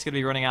 Treant's going to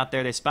be running out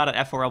there. They spot out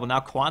F4L, but now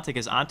Quantic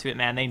is onto it,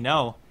 man. They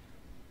know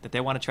that they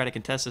want to try to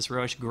contest this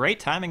Roche. Great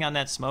timing on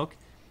that smoke.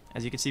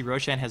 As you can see,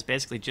 Roshan has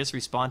basically just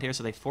respawned here,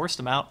 so they forced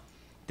him out.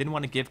 Didn't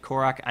want to give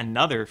Korok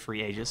another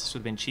free Aegis. This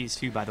would have been cheese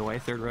too, by the way.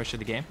 Third Roche of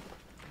the game.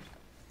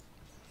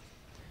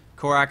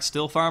 Korok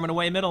still farming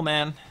away middle,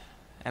 man.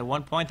 At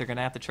one point, they're going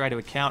to have to try to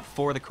account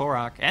for the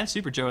Korok, and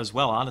Super Joe as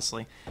well,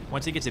 honestly.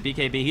 Once he gets a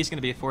BKB, he's going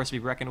to be a force to be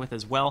reckoned with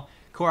as well.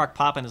 Korok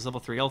popping his level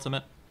 3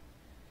 ultimate.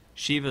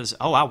 Shiva's...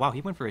 Oh, wow, he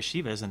went for a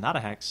Shiva's and not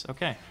a Hex.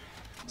 Okay.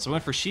 So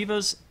went for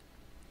Shiva's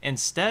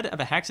instead of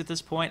a Hex at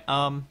this point.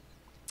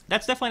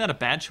 That's definitely not a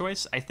bad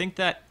choice. I think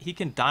that he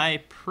can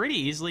die pretty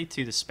easily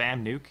to the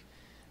spam nuke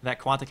that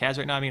Quantic has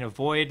right now. I mean,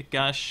 Avoid,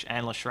 Gush,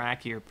 and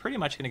Lashrak are pretty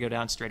much going to go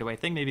down straight away. I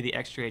think maybe the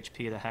extra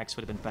HP of the Hex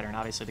would have been better, and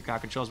obviously the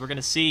Cock Controls. We're going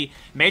to see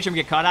Matrim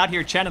get caught out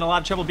here. Chen in a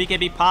lot of trouble.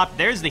 BKB pop.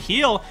 There's the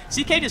heal.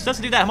 CK just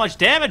doesn't do that much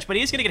damage, but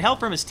he's going to get help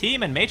from his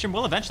team, and Matrim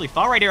will eventually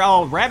fall right here.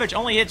 Oh, Ravage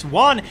only hits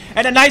one,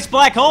 and a nice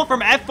black hole from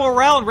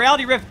F4L, and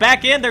Reality Rift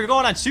back in. They're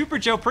going on Super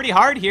Joe pretty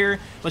hard here.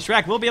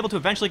 Lashrak will be able to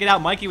eventually get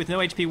out Mikey with no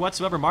HP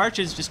whatsoever. March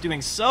is just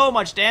doing so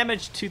much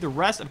damage to the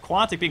rest of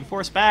Quantic, being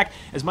forced back,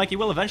 as Mikey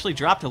will eventually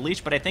drop to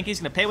Leash, but I think he's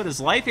going to pay with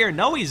his life here.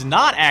 No, he's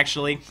not,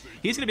 actually.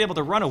 He's going to be able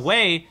to run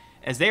away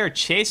as they are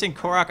chasing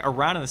Korok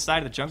around on the side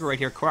of the jungle right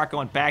here. Korok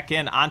going back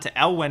in onto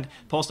Elwind.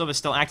 Pulse Nova is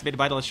still activated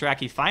by the Lashrak.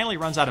 He finally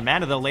runs out of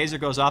mana, though. Laser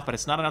goes off, but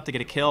it's not enough to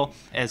get a kill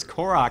as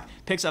Korok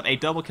picks up a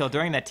double kill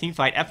during that team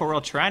fight.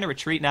 F4L trying to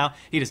retreat now.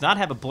 He does not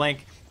have a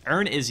blink.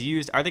 Urn is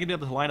used. Are they going to be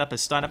able to line up a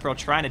stun? F4L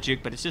trying to juke,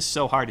 but it's just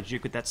so hard to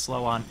juke with that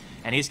slow on,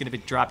 and he's going to be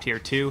dropped here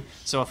too.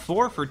 So a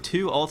 4 for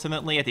 2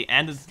 ultimately at the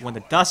end of when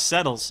the dust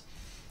settles.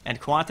 And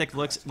Quantic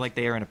looks like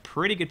they are in a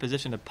pretty good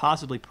position to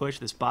possibly push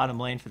this bottom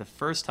lane for the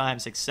first time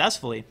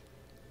successfully.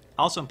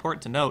 Also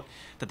important to note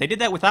that they did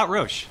that without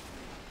Roche.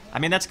 I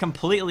mean, that's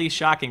completely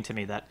shocking to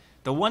me that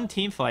the one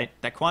team fight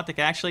that Quantic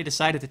actually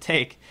decided to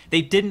take,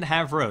 they didn't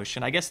have Roche.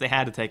 And I guess they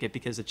had to take it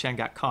because the Chen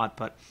got caught.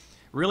 But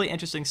really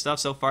interesting stuff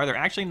so far. They're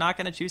actually not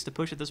going to choose to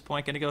push at this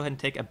point. Going to go ahead and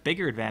take a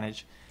bigger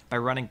advantage by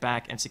running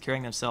back and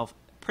securing themselves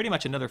pretty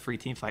much another free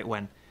team fight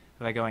win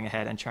by going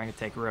ahead and trying to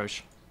take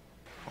Roche.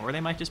 Or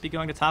they might just be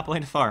going to top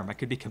lane to farm. I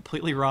could be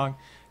completely wrong.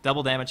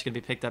 Double damage can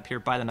be picked up here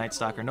by the Night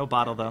Stalker. No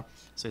bottle, though,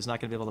 so he's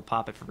not going to be able to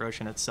pop it for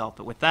Roshan itself.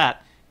 But with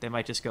that, they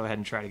might just go ahead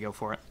and try to go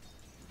for it.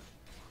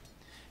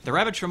 The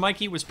Ravage from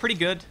Mikey was pretty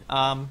good.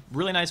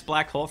 Really nice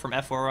black hole from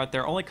F4 out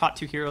there. Only caught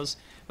 2 heroes,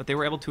 but they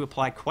were able to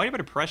apply quite a bit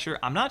of pressure.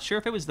 I'm not sure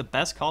if it was the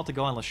best call to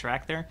go on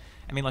Lashrak there.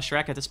 I mean,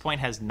 Lashrak at this point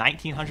has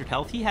 1,900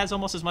 health. He has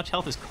almost as much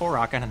health as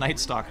Korok on a Night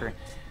Stalker.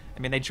 I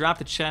mean, they dropped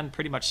the Chen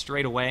pretty much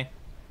straight away,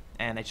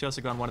 and they chose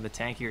to go on one of the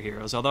tankier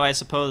heroes. Although I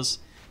suppose,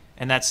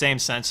 in that same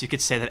sense, you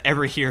could say that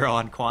every hero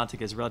on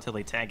Quantic is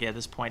relatively tanky at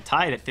this point,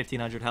 tied at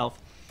 1,500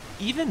 health.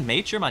 Even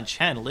Matrim on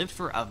Chen lived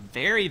for a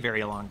very,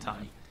 very long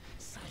time.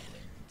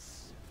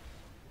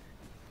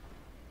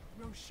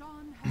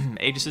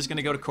 Aegis is going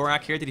to go to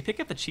Korok here. Did he pick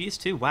up the cheese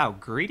too? Wow,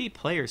 greedy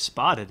player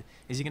spotted.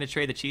 Is he going to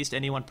trade the cheese to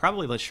anyone?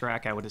 Probably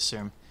Lashrak, I would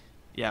assume.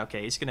 Yeah,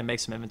 okay, he's going to make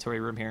some inventory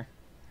room here.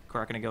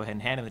 Korok going to go ahead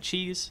and hand him the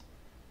cheese.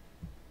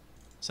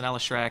 So now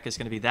Lashrak is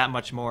going to be that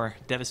much more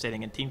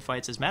devastating in team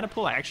fights. His mana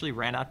pool actually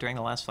ran out during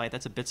the last fight.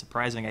 That's a bit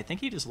surprising. I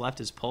think he just left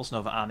his Pulse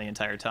Nova on the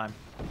entire time.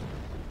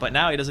 But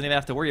now he doesn't even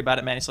have to worry about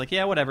it, man. He's like,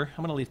 yeah, whatever. I'm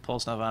going to leave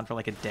Pulse Nova on for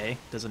like a day.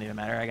 Doesn't even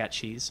matter. I got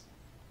cheese.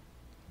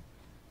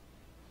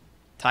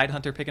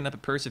 Tidehunter picking up a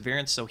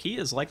Perseverance, so he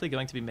is likely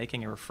going to be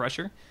making a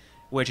Refresher,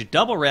 which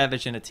double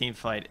Ravage in a team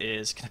fight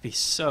is going to be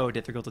so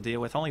difficult to deal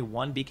with. Only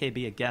 1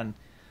 BKB again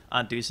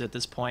on Dusa at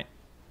this point.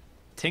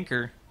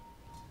 Tinker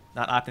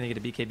not opting to get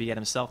a BKB at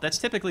himself. That's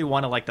typically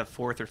one of like the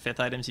 4th or 5th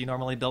items you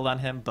normally build on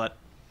him, but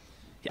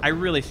I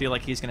really feel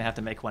like he's going to have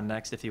to make one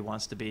next if he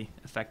wants to be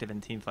effective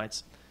in team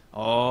fights.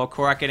 Oh,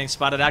 Korak getting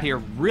spotted out here.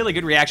 Really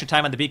good reaction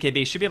time on the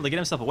BKB. Should be able to get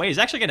himself away. He's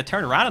actually going to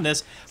turn around on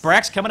this.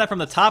 Brax coming up from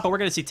the top, but we're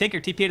going to see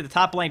Tinker TP to the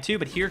top lane too.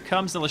 But here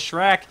comes the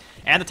Leshrac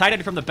and the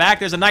Titan from the back.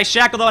 There's a nice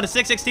shackle though on a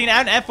 616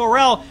 and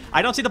F4L.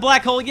 I don't see the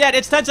black hole yet.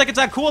 It's 10 seconds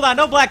on cooldown.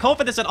 No black hole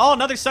for this at all.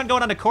 Another stun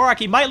going on to Korak.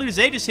 He might lose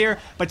Aegis here,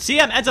 but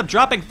CM ends up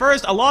dropping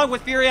first along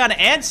with Furion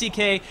and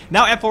CK.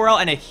 Now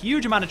F4L in a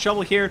huge amount of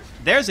trouble here.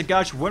 There's a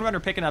Gush.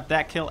 Windrunner picking up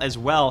that kill as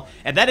well.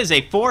 And that is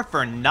a 4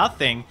 for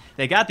nothing.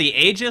 They got the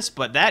Aegis,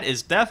 but that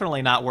is definitely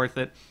not worth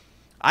it.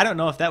 I don't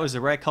know if that was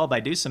the right call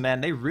by Dusa,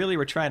 man. They really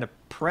were trying to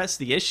press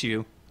the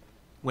issue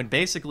when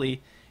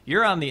basically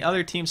you're on the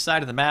other team's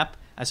side of the map.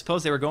 I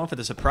suppose they were going for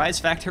the surprise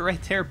factor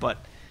right there, but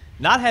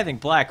not having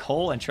Black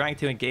Hole and trying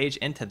to engage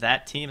into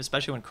that team,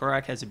 especially when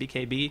Korak has a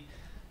BKB,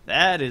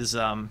 that is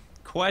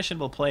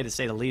questionable play to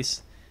say the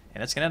least,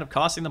 and it's going to end up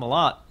costing them a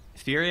lot.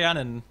 Furion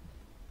and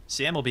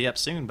CM will be up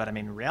soon, but I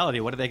mean, in reality,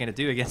 what are they going to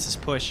do against this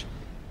push?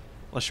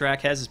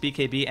 Leshrac has his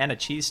BKB and a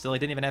cheese still. He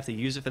didn't even have to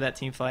use it for that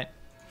team fight.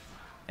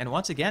 And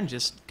once again,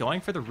 just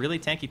going for the really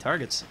tanky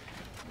targets.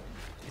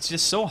 It's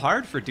just so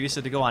hard for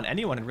Dusa to go on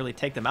anyone and really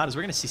take them out, as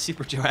we're going to see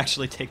Super Joe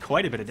actually take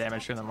quite a bit of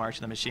damage from the March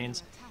of the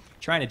Machines.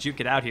 Trying to juke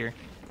it out here.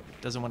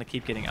 Doesn't want to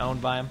keep getting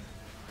owned by him.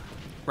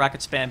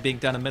 Rocket spam being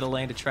done in middle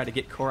lane to try to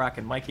get Korak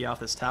and Mikey off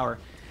this tower.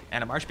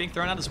 And a March being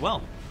thrown out as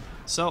well.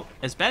 So,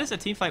 as bad as that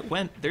team fight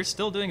went, they're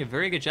still doing a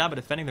very good job of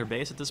defending their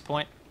base at this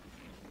point.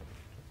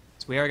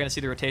 So we are going to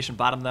see the rotation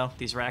bottom, though.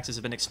 These Raxes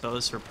have been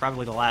exposed for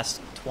probably the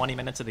last 20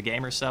 minutes of the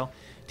game or so.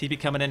 TP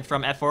coming in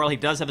from F4L. He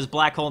does have his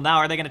black hole now.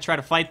 Are they going to try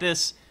to fight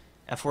this?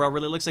 F4L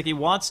really looks like he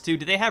wants to.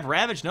 Do they have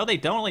Ravage? No, they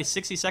don't. Only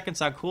 60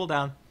 seconds on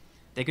cooldown.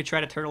 They could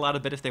try to turtle out a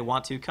bit if they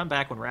want to. Come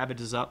back when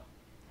Ravage is up.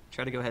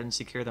 Try to go ahead and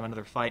secure them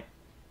another fight.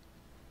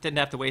 Didn't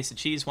have to waste the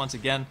cheese once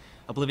again.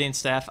 Oblivion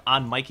Staff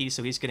on Mikey,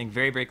 so he's getting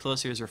very, very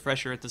close to his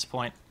Refresher at this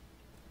point.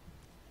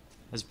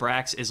 As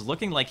Brax is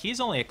looking like he's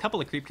only a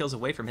couple of creep kills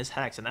away from his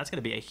Hex, and that's going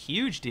to be a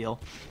huge deal.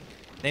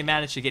 They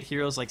managed to get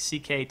heroes like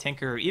CK,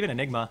 Tinker, or even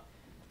Enigma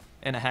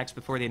in a Hex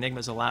before the Enigma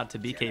is allowed to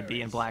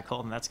BKB and Black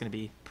Hole, and that's going to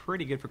be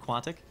pretty good for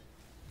Quantic.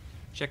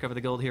 Check over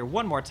the gold here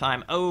one more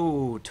time.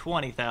 Oh,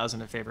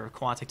 20,000 in favor of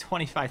Quantic,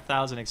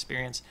 25,000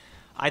 experience.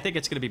 I think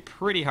it's going to be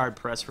pretty hard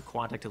pressed for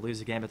Quantic to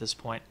lose a game at this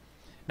point.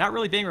 Not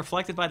really being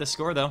reflected by the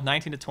score, though.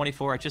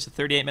 19-24 at just a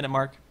 38-minute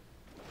mark.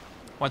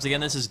 Once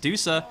again, this is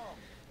Dusa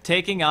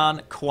taking on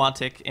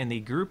Quantic in the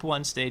Group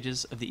 1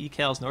 stages of the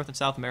ECAL's North and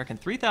South American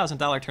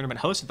 $3,000 tournament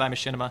hosted by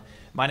Machinima.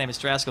 My name is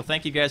Draskyl.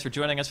 Thank you guys for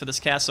joining us for this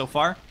cast so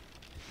far.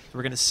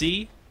 We're going to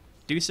see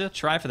Dusa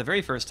try for the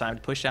very first time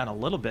to push down a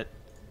little bit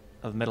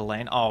of middle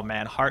lane. Oh,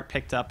 man. Heart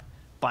picked up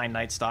by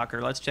Night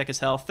Stalker. Let's check his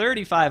health.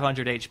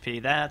 3,500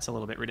 HP. That's a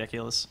little bit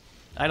ridiculous.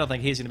 I don't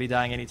think he's going to be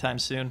dying anytime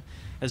soon,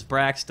 as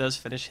Brax does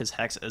finish his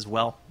Hex as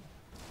well.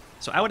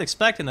 So I would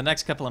expect in the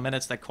next couple of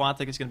minutes that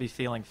Quantic is going to be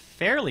feeling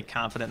fairly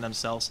confident in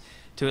themselves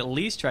to at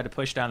least try to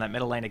push down that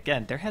middle lane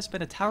again. There has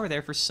been a tower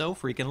there for so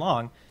freaking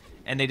long,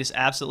 and they just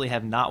absolutely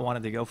have not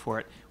wanted to go for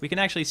it. We can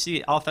actually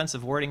see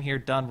offensive warding here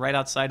done right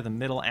outside of the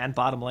middle and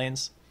bottom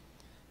lanes.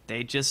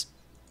 They just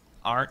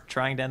aren't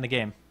trying to end the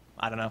game.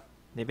 I don't know.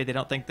 Maybe they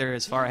don't think they're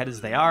as far ahead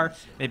as they are.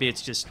 Maybe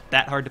it's just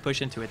that hard to push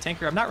into a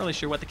Tinker. I'm not really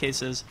sure what the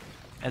case is,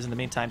 as in the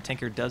meantime,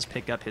 Tinker does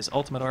pick up his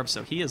ultimate orb,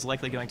 so he is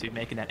likely going to be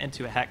making that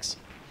into a Hex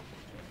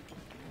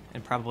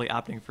and probably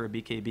opting for a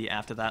BKB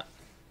after that.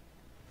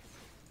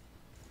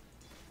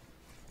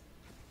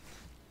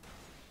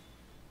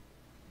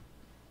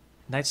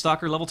 Night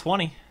Stalker level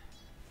 20,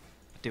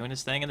 doing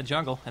his thing in the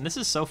jungle. And this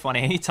is so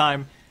funny.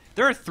 Anytime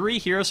there are 3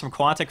 heroes from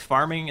Quantic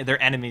farming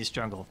their enemy's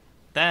jungle,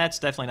 that's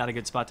definitely not a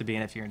good spot to be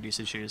in if you're in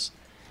Dusa's shoes.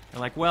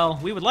 They're like, well,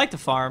 we would like to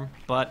farm,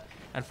 but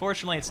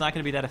unfortunately it's not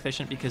going to be that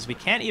efficient because we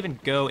can't even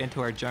go into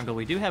our jungle.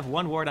 We do have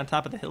 1 ward on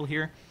top of the hill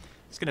here.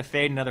 It's going to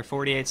fade in another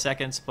 48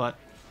 seconds, but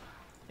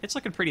it's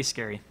looking pretty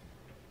scary.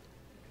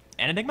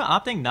 And Enigma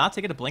opting not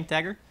to get a Blink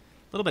Dagger.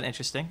 A little bit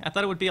interesting. I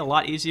thought it would be a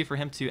lot easier for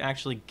him to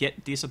actually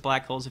get decent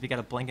black holes if he got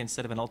a Blink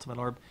instead of an Ultimate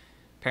Orb.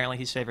 Apparently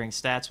he's favoring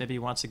stats. Maybe he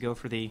wants to go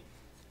for the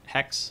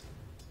Hex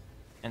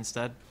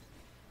instead.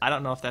 I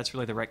don't know if that's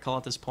really the right call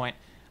at this point.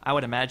 I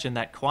would imagine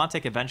that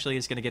Quantic eventually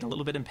is going to get a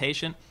little bit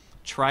impatient,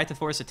 try to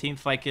force a team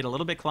fight, get a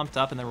little bit clumped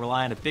up, and then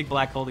rely on a big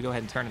black hole to go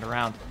ahead and turn it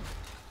around.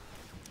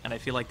 And I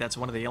feel like that's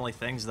one of the only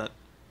things that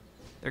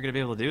they're going to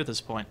be able to do at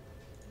this point.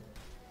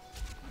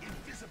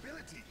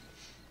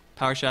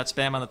 Power shot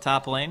spam on the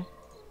top lane,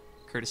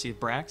 courtesy of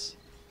Brax.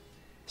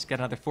 He's got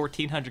another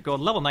 1,400 gold,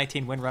 level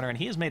 19 Windrunner, and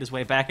he has made his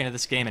way back into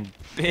this game in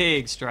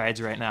big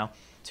strides right now.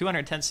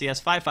 210 CS,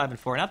 5, 5, and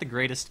 4. Not the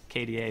greatest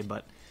KDA,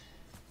 but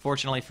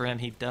fortunately for him,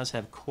 he does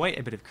have quite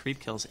a bit of creep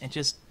kills. And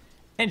just,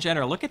 in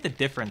general, look at the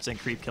difference in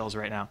creep kills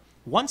right now.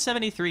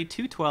 173,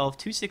 212,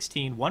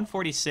 216,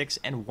 146,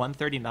 and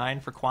 139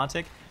 for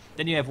Quantic.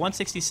 Then you have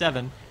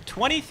 167,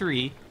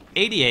 23,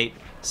 88,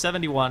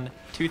 71,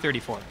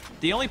 234.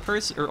 The only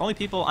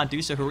people on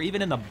Dusa who are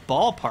even in the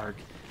ballpark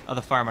of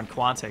the farm on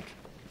Quantic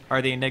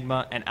are the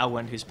Enigma and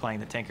Elwind, who's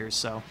playing the Tinkers.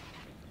 So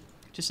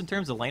just in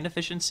terms of lane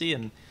efficiency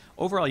and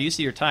overall use of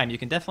your time, you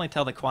can definitely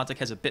tell that Quantic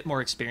has a bit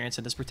more experience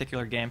in this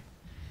particular game.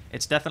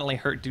 It's definitely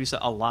hurt Dusa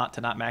a lot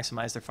to not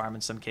maximize their farm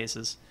in some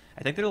cases.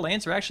 I think their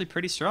lanes were actually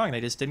pretty strong.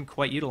 They just didn't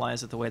quite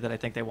utilize it the way that I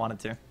think they wanted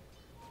to.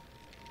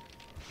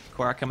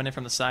 Quantic coming in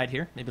from the side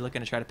here, maybe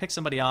looking to try to pick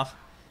somebody off,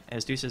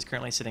 as Dusa is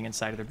currently sitting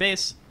inside of their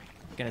base.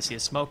 Gonna see a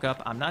smoke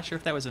up. I'm not sure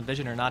if that was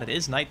Envision or not. It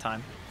is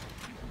nighttime.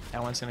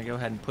 That one's gonna go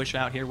ahead and push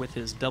out here with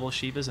his double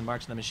Shivas and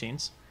march the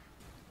machines.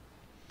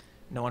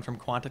 No one from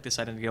Quantic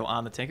decided to go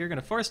on the Tinker.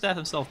 Gonna force staff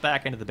himself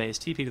back into the base,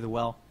 TP to the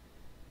well,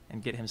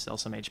 and get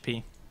himself some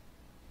HP.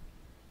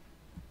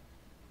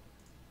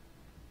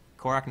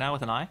 Quantic now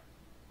with an eye.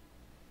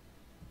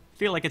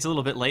 Feel like it's a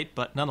little bit late,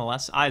 but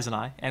nonetheless, Eye's an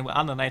eye. And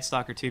on the Night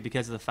Stalker too,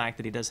 because of the fact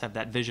that he does have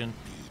that vision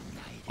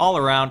all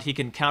around. He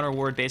can counter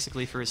ward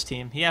basically for his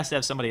team. He has to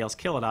have somebody else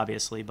kill it,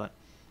 obviously, but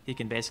he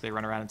can basically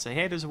run around and say,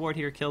 hey, there's a ward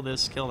here, kill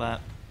this, kill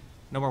that.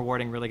 No more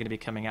warding really going to be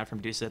coming out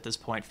from Dusa at this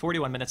point.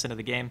 41 minutes into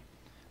the game.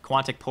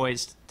 Quantic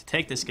poised to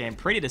take this game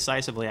pretty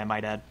decisively, I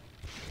might add.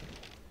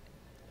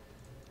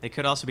 They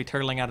could also be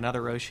turtling out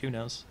another Roche, who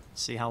knows.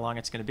 Let's see how long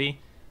it's going to be.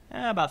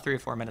 About 3 or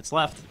 4 minutes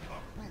left.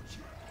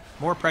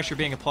 More pressure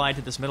being applied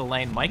to this middle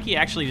lane. Mikey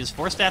actually just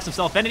force staffs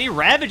himself in, and he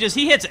ravages.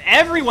 He hits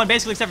everyone,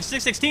 basically, except for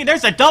 616.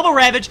 There's a double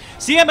ravage.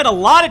 CM in a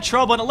lot of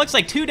trouble, and it looks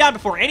like 2 down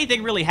before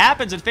anything really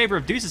happens in favor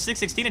of Dusa.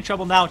 616 in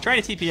trouble now,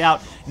 trying to TP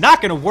out.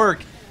 Not going to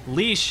work.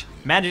 Leash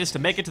manages to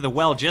make it to the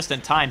well just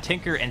in time.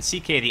 Tinker and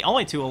CK, the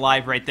only 2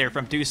 alive right there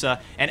from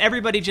Dusa, and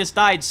everybody just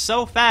died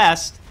so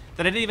fast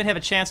that I didn't even have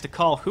a chance to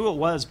call who it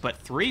was, but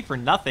 3 for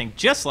nothing,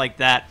 just like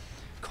that.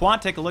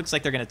 Quantic looks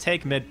like they're going to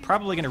take mid,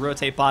 probably going to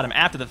rotate bottom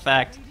after the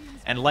fact,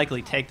 and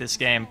likely take this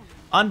game.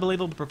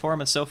 Unbelievable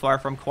performance so far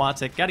from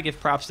Quantic. Got to give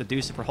props to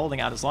Dusa for holding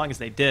out as long as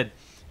they did,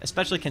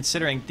 especially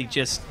considering the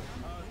just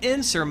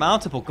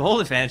insurmountable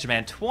gold advantage,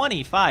 man.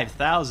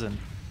 25,000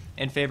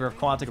 in favor of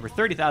Quantic, over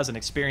 30,000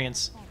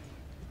 experience.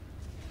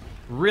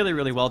 Really,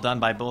 really well done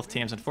by both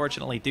teams.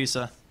 Unfortunately,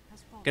 Dusa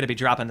going to be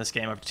dropping this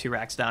game over 2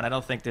 racks down. I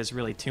don't think there's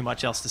really too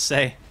much else to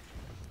say.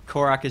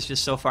 Quantic is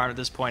just so far at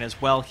this point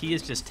as well. He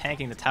is just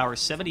tanking the tower.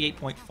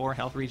 78.4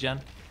 health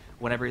regen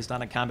whenever he's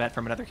done in combat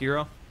from another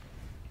hero.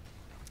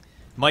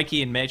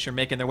 Mikey and Mitch are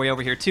making their way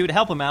over here too to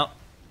help him out.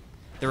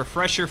 The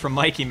refresher from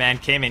Mikey, man,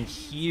 came in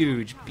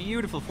huge.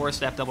 Beautiful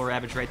 4-staff double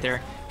ravage right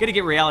there. Gonna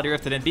get reality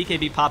rifted in.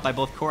 BKB popped by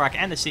both Quantic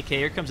and the CK.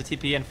 Here comes a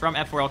TP in from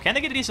F4L. Can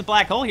they get a decent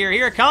black hole here?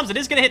 Here it comes. It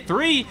is gonna hit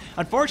 3.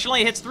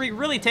 Unfortunately, it hits 3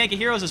 really tanky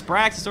heroes as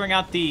Brax is throwing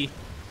out the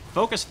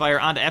focus fire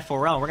onto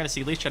F4L. And we're gonna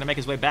see Leash trying to make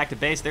his way back to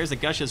base. There's a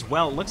Gush as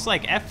well. Looks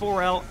like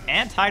F4L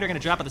and Tide are gonna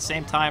drop at the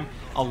same time,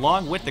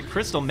 along with the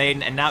Crystal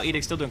Maiden, and now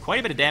Edict still doing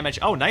quite a bit of damage.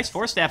 Oh, nice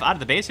 4-staff out of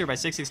the base here by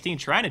 616,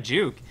 trying to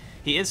juke.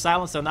 He is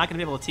silenced, though, not going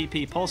to be able to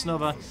TP. Pulse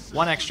Nova,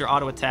 1 extra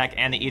auto attack,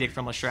 and the Edict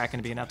from Leshrac going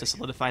to be enough to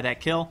solidify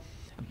that kill.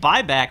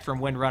 Buyback from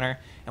Windrunner,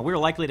 and we're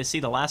likely to see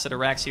the last set of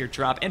racks here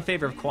drop in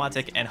favor of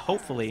Quantic, and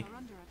hopefully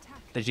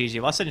the GG.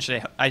 Well,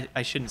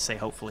 I shouldn't say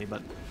hopefully,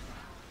 but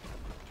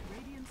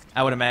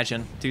I would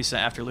imagine Dusa,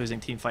 after losing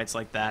team fights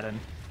like that, and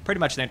pretty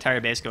much the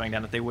entire base going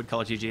down, that they would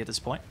call GG at this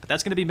point. But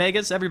that's going to be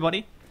Megas,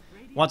 everybody.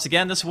 Once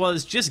again, this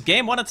was just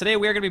game 1 of today.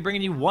 We are going to be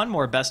bringing you one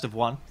more best of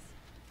 1.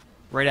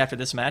 Right after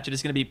this match, it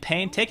is going to be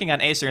Pain taking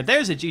on Acer. And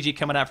there's a GG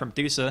coming out from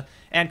Dusa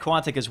and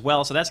Quantic as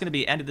well. So that's going to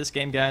be the end of this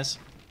game, guys.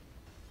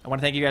 I want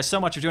to thank you guys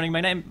so much for joining.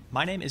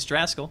 My name is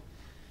Draskyl.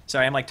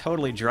 Sorry, I'm like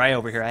totally dry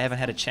over here. I haven't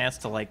had a chance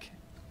to like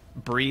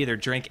breathe or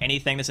drink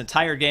anything this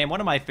entire game. One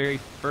of my very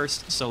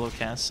first solo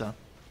casts. So I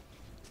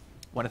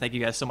want to thank you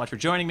guys so much for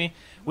joining me.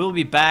 We'll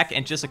be back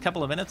in just a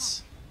couple of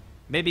minutes.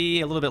 Maybe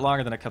a little bit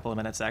longer than a couple of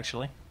minutes,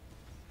 actually.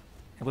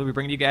 And we'll be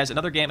bringing you guys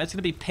another game. It's going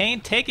to be Pain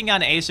taking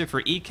on Acer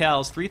for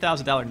ECAL's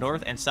 $3,000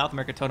 North and South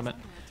America tournament,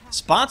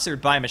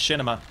 sponsored by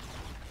Machinima.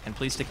 And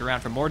please stick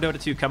around for more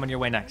Dota 2 coming your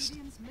way next.